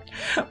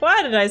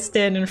 Why did I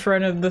stand in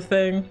front of the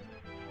thing?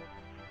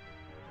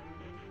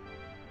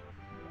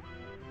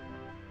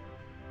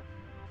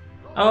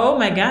 Oh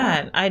my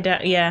god, I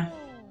doubt, yeah.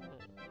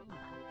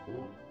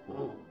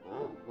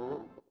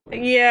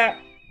 Yeah,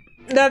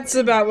 that's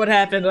about what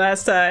happened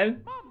last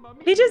time.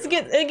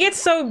 It gets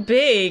so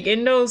big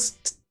and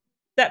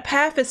that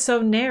path is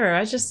so narrow,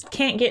 I just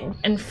can't get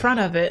in front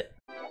of it.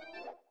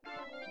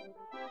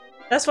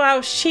 That's why I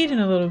was cheating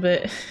a little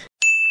bit.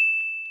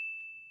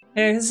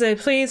 I say,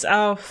 please,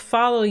 I'll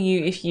follow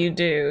you if you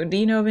do. Do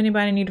you know of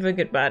anybody in need of a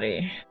good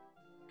body?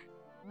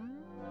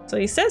 So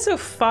he says he'll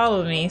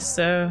follow me,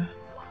 so...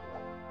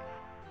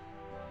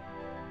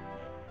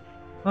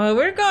 Well,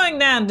 we're going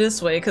down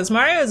this way, because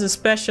Mario's a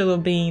special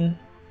bean.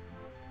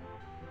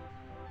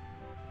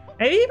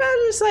 Maybe if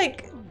I just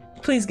like...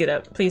 Please get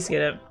up, please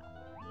get up.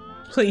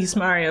 Please,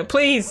 Mario,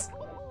 please!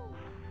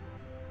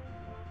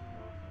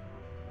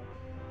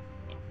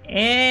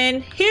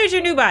 And here's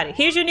your new body,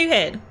 here's your new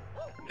head.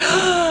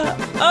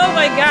 Oh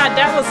my god,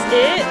 that was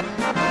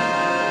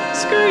it?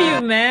 Screw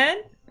you,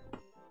 man.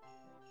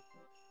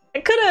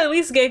 It could have at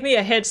least gave me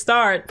a head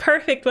start.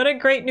 Perfect, what a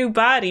great new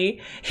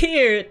body.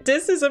 Here,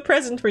 this is a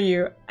present for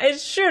you.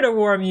 It's sure to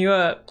warm you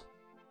up.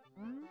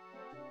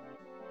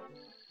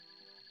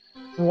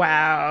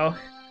 Wow.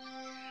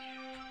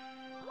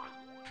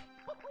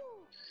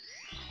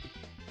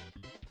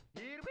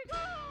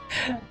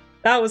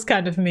 That was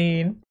kind of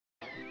mean.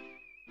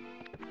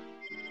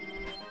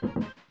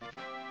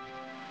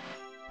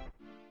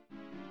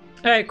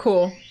 Alright,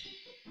 cool.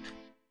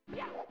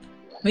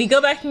 We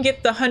go back and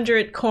get the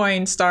 100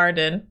 coin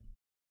started.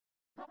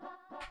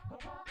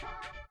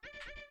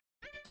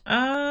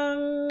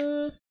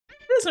 It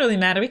doesn't really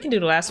matter, we can do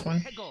the last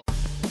one.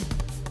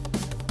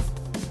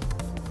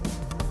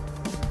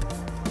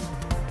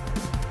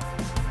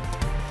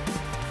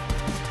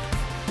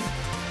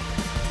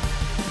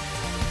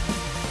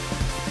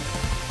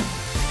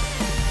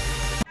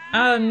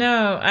 Oh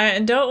no, I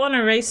don't want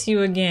to race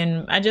you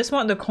again. I just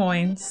want the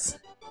coins.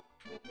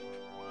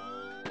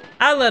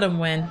 I'll let him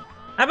win.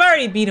 I've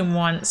already beat him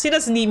once. He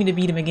doesn't need me to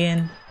beat him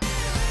again.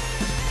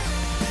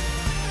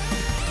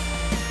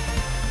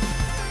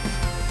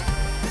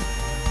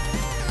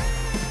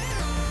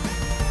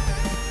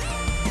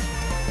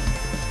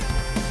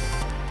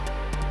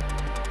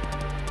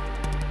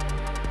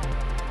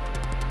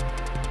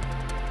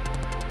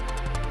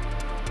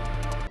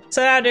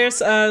 So now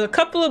there's a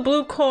couple of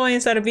blue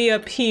coins that'll be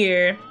up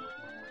here.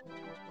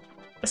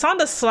 It's on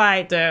the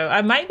slide though.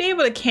 I might be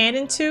able to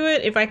cannon to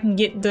it if I can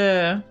get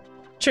the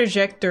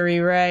trajectory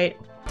right.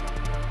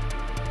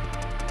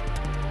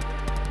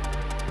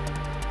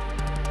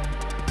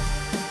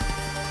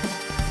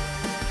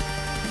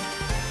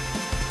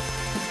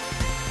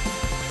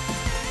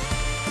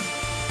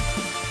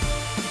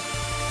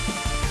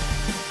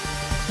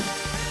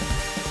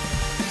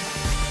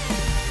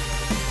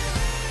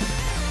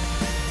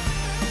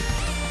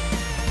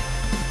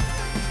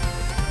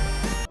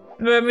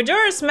 But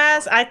Majora's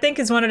Mask, I think,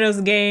 is one of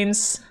those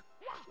games.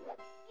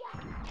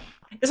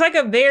 It's like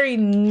a very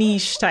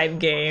niche type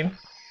game.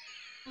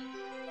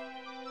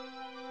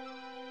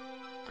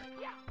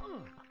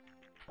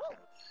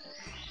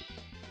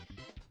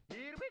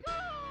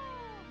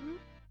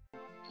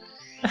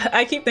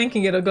 I keep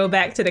thinking it'll go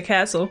back to the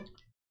castle.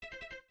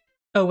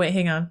 Oh wait,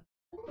 hang on.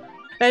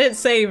 I didn't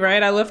save,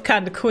 right? I left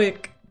kinda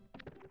quick.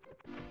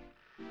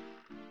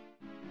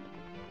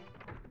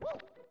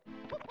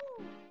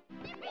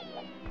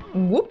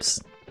 Whoops.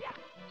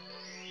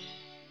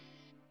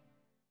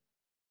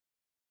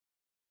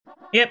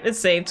 Yep, it's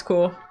saved.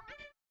 Cool.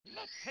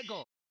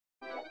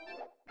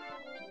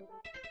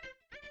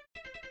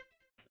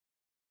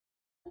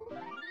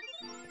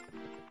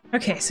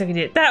 Okay, so we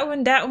did that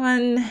one, that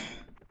one.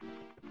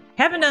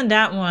 Haven't done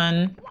that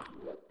one.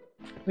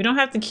 We don't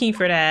have the key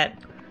for that.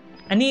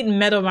 I need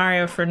Metal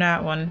Mario for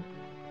that one.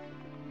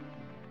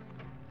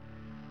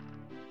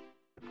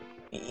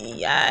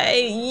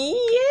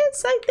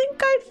 Yes, I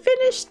think I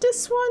finished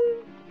this one.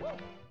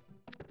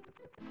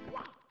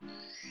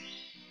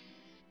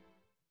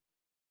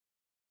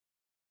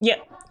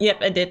 Yep,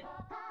 I did.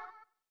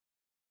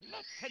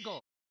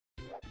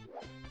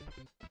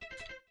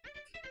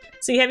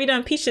 See, have you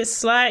done Peach's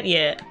slide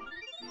yet?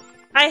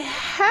 I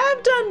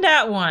have done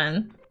that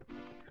one.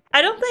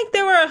 I don't think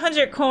there were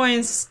 100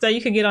 coins that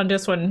you could get on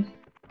this one.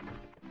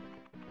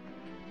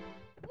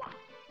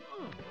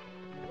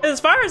 As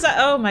far as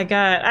oh my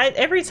god,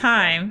 every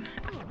time.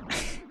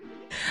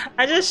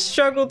 I just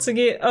struggled to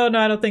get, oh no,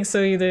 I don't think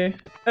so either.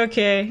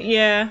 Okay,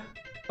 yeah.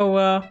 Oh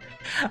well.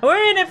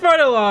 We're in it for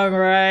the long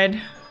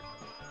ride.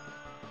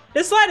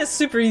 This slide is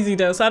super easy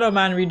though, so I don't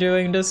mind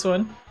redoing this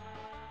one.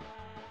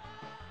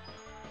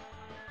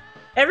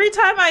 Every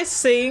time I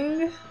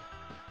sing,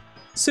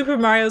 Super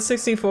Mario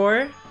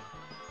 64.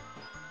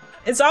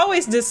 It's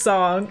always this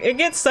song. It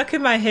gets stuck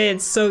in my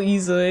head so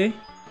easily.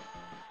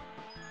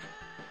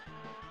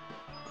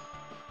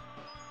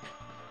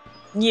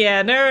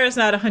 Yeah, there is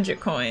not 100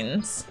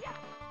 coins.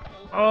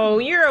 Oh,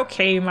 you're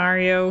okay,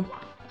 Mario.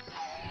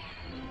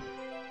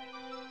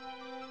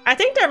 I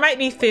think there might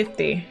be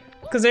 50,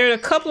 because there are a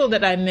couple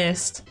that I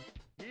missed.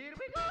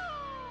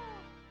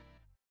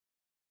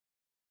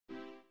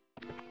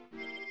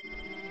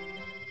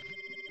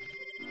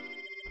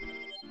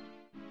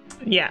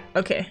 Yeah,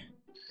 okay.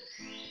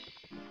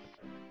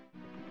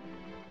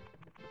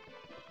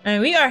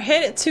 And we are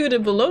headed to the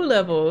below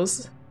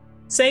levels.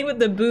 Same with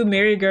the Boo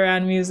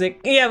merry-go-round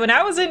music. Yeah, when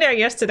I was in there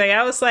yesterday,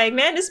 I was like,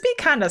 man, this beat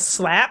kind of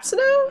slaps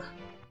though.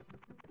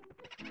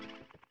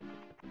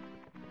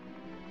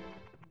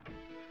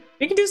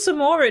 We can do some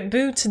more at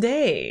Boo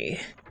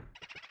today.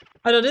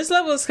 Although this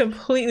level is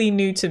completely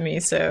new to me,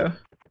 so...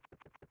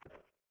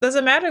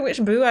 Doesn't matter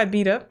which Boo I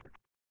beat up.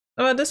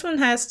 Oh, this one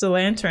has the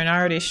lantern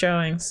already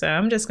showing, so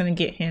I'm just gonna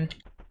get him.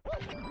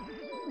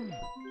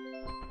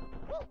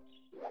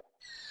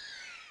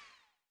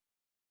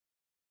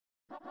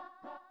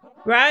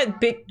 Right,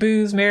 Big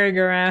Boo's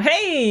merry-go-round.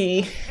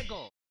 Hey!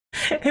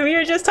 We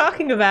were just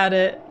talking about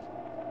it.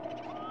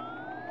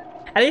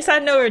 At least I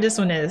know where this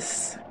one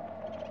is.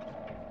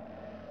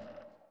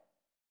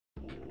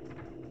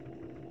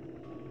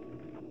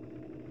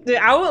 Dude,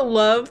 I would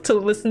love to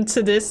listen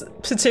to this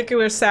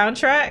particular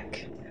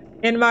soundtrack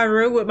in my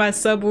room with my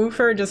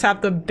subwoofer, just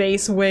have the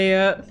bass way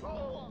up.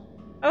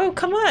 Oh,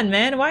 come on,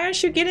 man. Why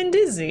aren't you getting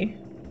dizzy?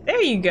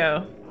 There you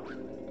go.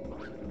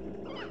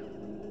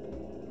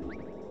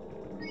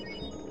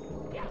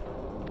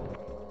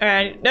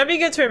 Alright, that'd be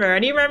good to remember. I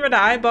need to remember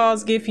the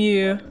eyeballs give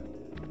you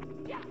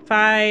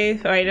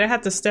 5. Alright, I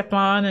have to step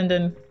on and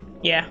then,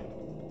 yeah.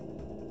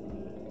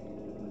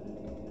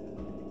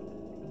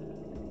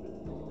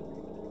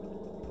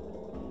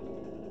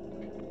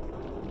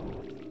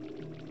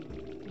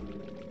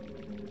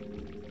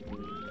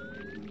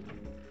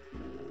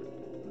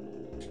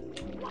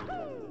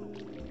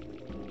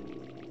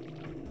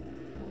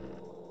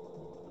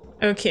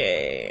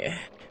 Okay.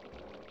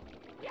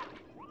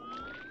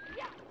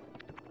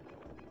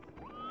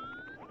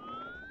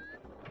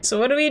 So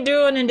what are we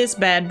doing in this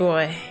bad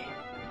boy?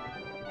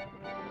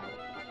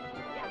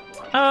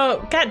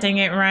 Oh, god dang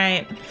it,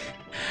 right.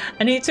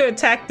 I need to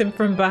attack them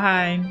from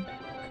behind.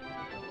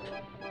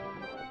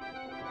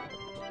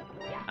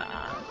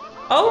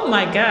 Oh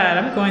my god,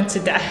 I'm going to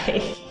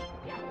die.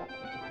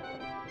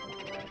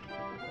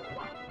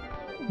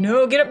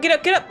 No, get up, get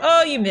up, get up!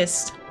 Oh, you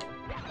missed.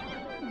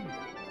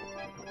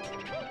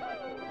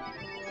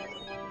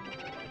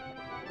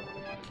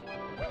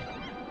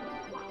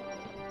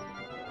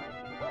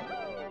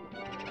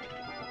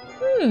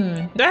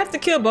 Do I have to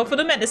kill both of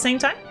them at the same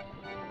time?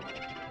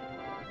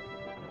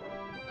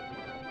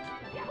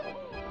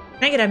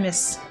 Dang it, I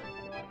missed.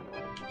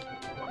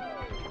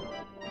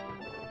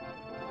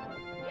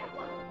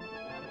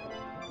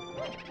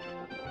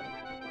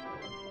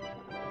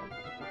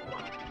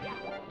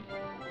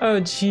 Oh,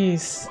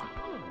 jeez.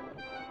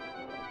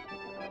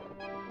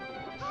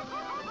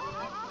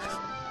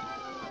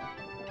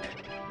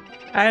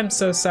 I am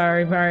so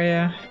sorry,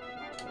 Mario.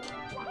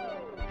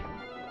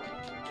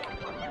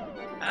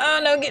 Oh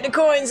no, get the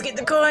coins, get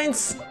the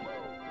coins!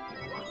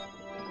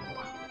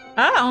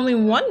 Ah, only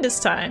one this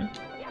time.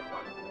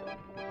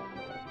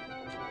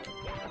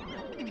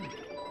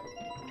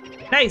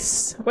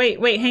 Nice! Wait,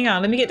 wait, hang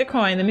on, let me get the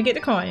coin, let me get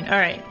the coin.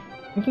 Alright,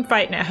 we can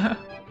fight now.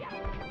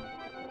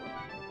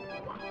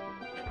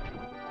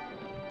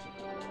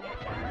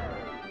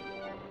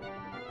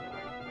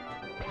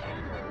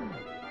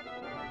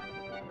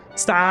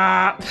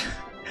 Stop!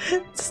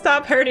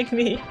 Stop hurting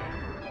me.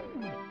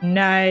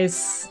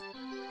 Nice.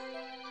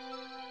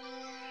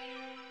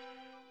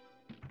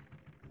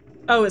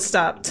 Oh, it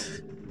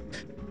stopped.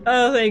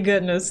 Oh, thank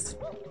goodness.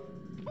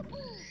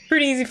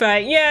 Pretty easy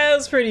fight. Yeah, it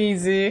was pretty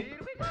easy.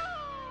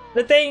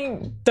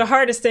 The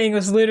hardest thing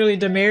was literally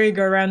the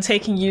merry-go-round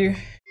taking you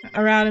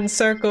around in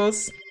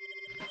circles.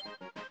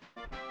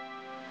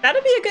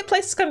 That'd be a good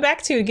place to come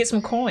back to and get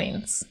some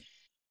coins.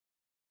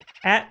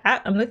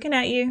 I'm looking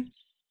at you.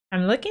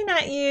 I'm looking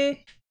at you.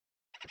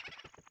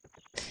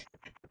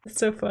 It's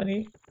so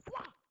funny.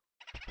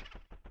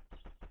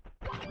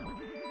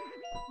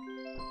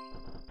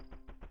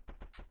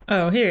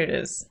 Oh, here it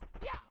is.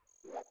 I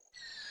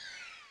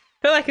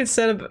feel like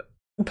instead of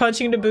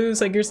punching the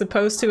boos like you're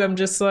supposed to, I'm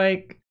just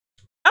like,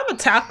 I'm gonna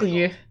tackle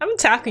you. I'm gonna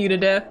tackle you to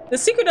death. The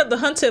secret of the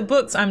haunted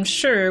books, I'm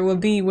sure, will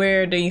be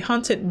where the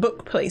haunted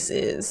book place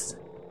is.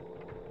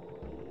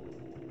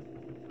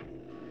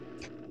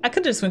 I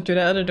could just went through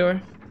the other door.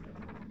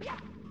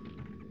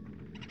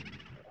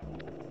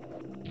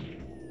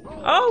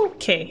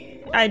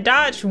 Okay. I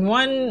dodge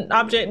one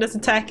object that's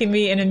attacking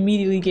me and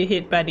immediately get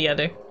hit by the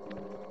other.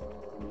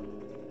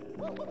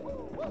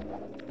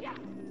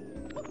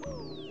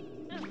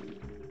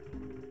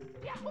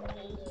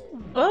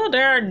 Well,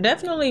 there are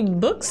definitely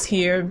books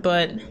here,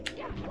 but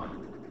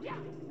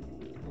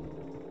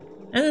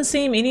Doesn't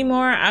seem any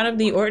more out of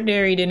the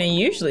ordinary than it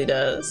usually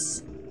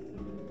does.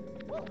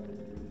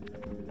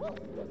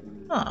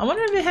 Huh, I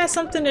wonder if it has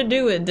something to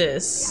do with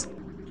this.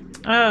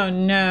 Oh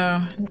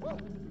no.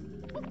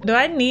 Do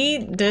I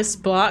need this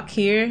block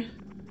here?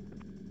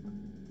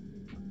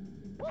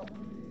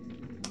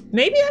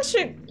 Maybe I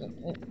should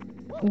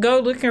go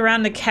looking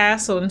around the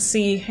castle and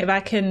see if I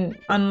can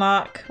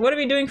unlock. What are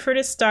we doing for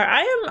this star?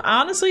 I am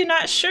honestly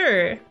not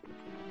sure.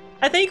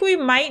 I think we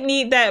might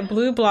need that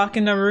blue block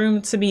in the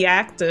room to be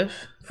active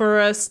for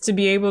us to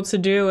be able to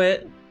do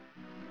it.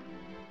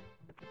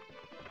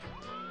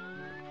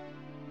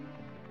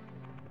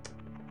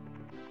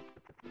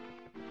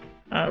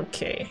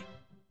 Okay.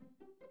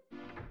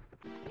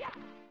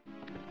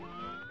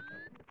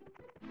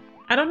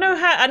 I don't know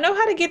how- I know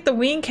how to get the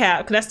wing cap,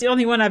 because that's the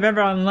only one I've ever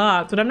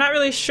unlocked, but I'm not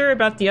really sure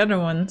about the other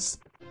ones.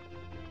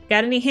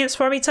 Got any hints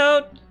for me,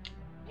 Toad?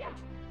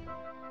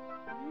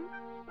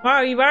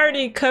 Wow, you've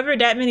already covered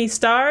that many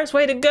stars?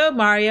 Way to go,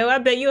 Mario. I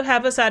bet you'll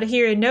have us out of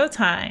here in no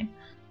time.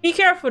 Be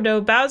careful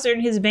though, Bowser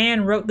and his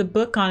band wrote the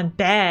book on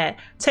bad.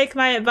 Take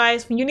my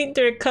advice, when you need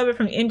to recover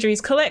from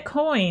injuries, collect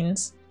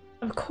coins.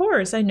 Of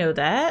course, I know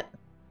that.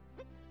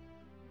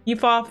 You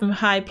fall from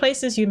high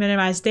places, you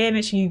minimize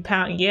damage, you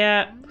pound-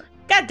 yeah.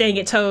 God dang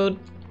it, Toad.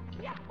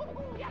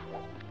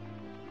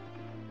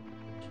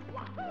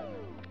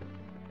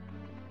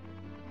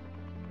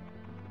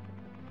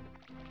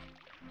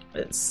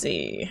 Let's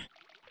see.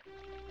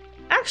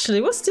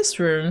 Actually, what's this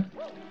room?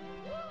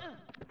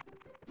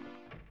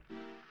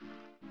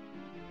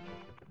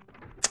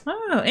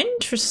 Oh,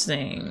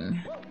 interesting.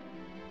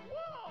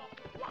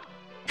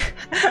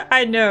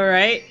 I know,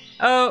 right?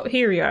 Oh,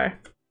 here we are.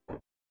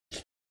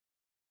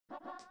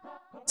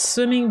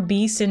 Swimming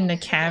beast in the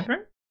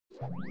cavern?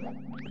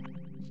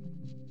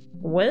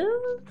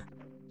 Well,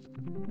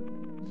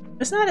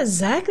 it's not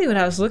exactly what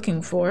I was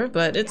looking for,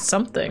 but it's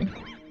something.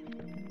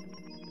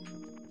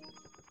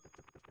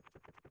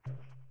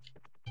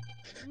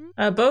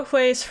 Both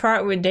ways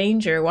fraught with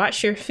danger.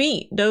 Watch your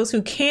feet. Those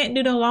who can't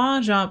do the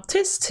long jump,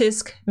 tisk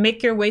tisk,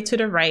 make your way to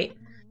the right.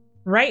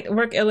 Right,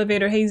 work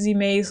elevator, hazy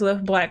maze,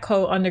 left black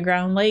hole,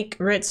 underground lake,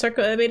 red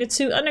circle elevator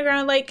 2,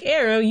 underground lake,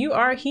 arrow, you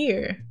are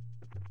here.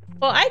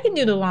 Well, I can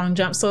do the long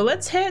jump, so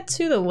let's head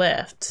to the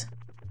left.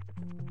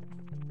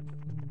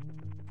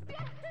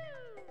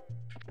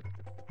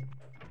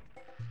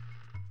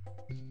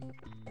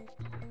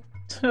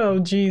 Oh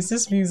geez,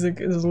 this music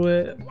is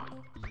lit.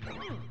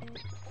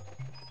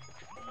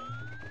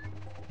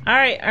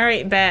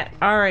 Alright, Bat.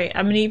 Alright,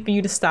 I'm gonna need for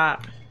you to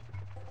stop.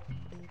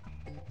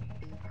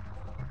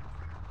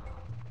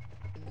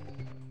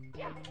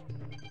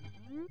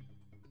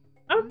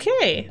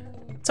 Okay.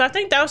 So I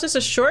think that was just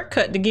a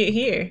shortcut to get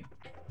here.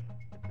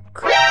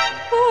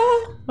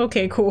 Cool.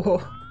 Okay,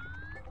 cool.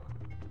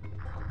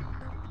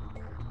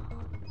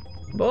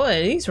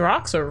 Boy, these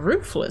rocks are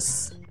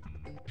ruthless.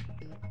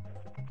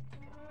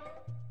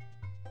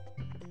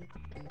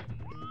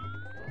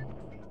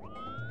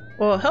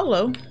 Well,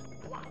 hello.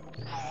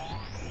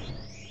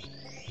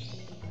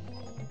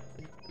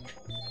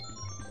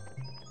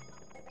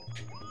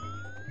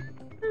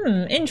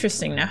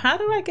 Interesting. Now, how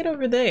do I get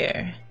over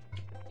there?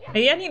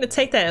 Maybe I need to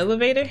take that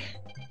elevator?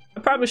 I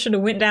probably should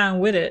have went down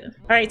with it.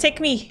 Alright, take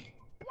me.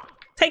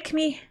 Take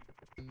me.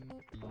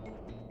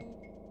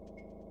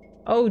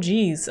 Oh,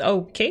 geez.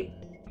 Okay.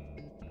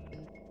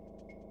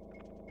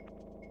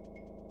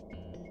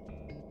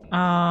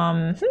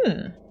 Well,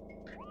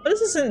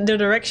 this isn't the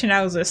direction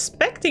I was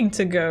expecting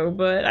to go,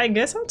 but I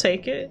guess I'll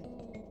take it.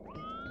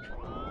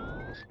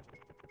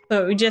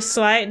 So we just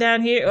slide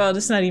down here? Well,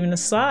 this is not even a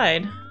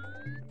slide.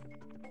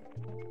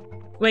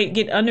 Wait,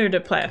 get under the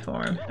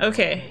platform.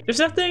 Okay. There's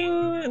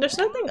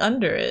nothing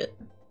under it.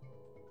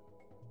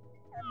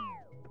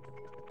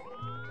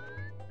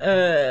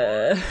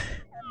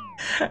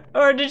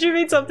 Or did you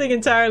mean something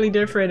entirely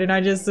different and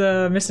I just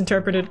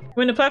misinterpreted?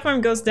 When the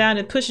platform goes down,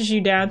 it pushes you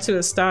down to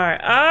a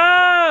star.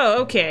 Oh,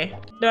 okay.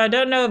 No, I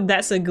don't know if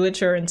that's a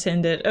glitch or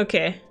intended.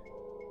 Okay.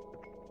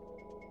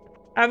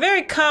 I'm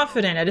very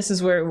confident that this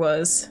is where it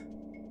was.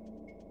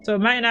 So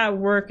it might not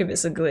work if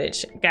it's a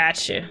glitch.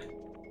 Gotcha.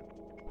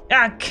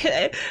 Ah,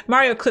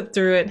 Mario clipped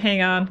through it.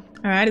 Hang on.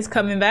 Alright, it's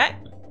coming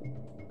back.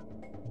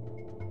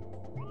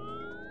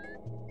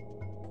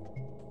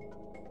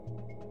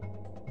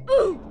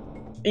 Ooh.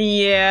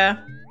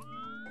 Yeah.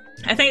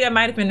 I think that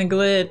might have been a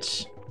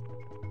glitch.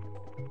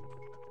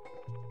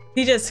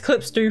 He just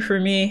clips through for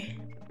me.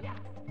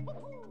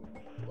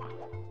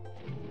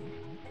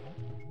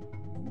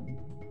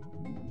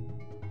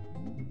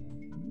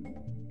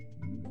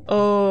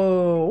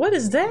 Oh, what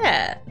is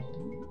that?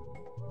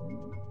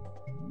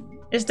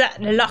 Is that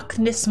the Loch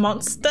Ness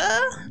Monster?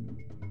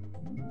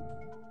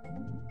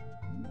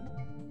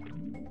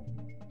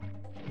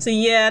 So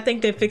yeah, I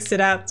think they fixed it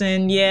out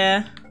then,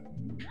 yeah.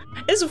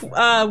 It's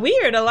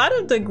weird, a lot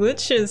of the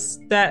glitches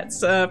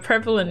that's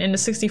prevalent in the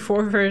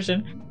 64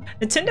 version,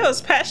 Nintendo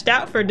has patched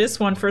out for this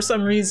one for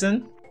some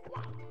reason.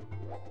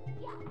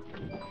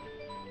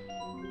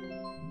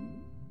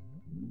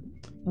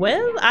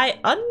 Well, I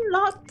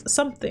unlocked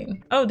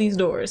something. Oh, these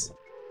doors.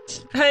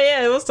 Oh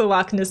yeah, it was the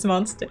Loch Ness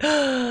Monster.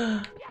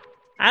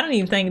 I don't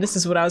even think this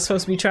is what I was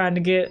supposed to be trying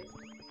to get.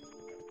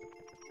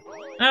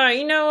 Alright,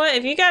 you know what?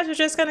 If you guys are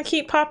just gonna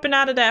keep popping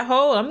out of that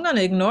hole, I'm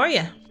gonna ignore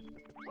you.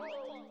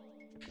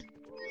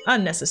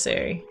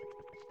 Unnecessary.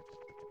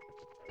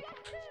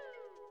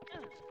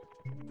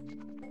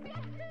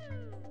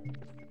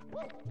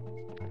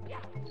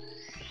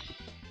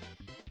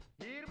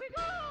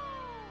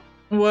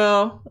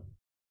 Well,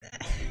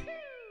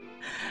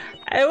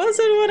 it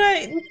wasn't what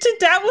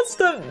that was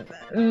the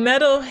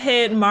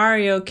metalhead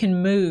Mario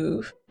can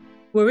move.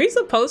 Were we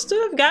supposed to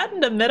have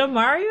gotten the Metal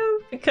Mario?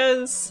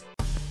 Because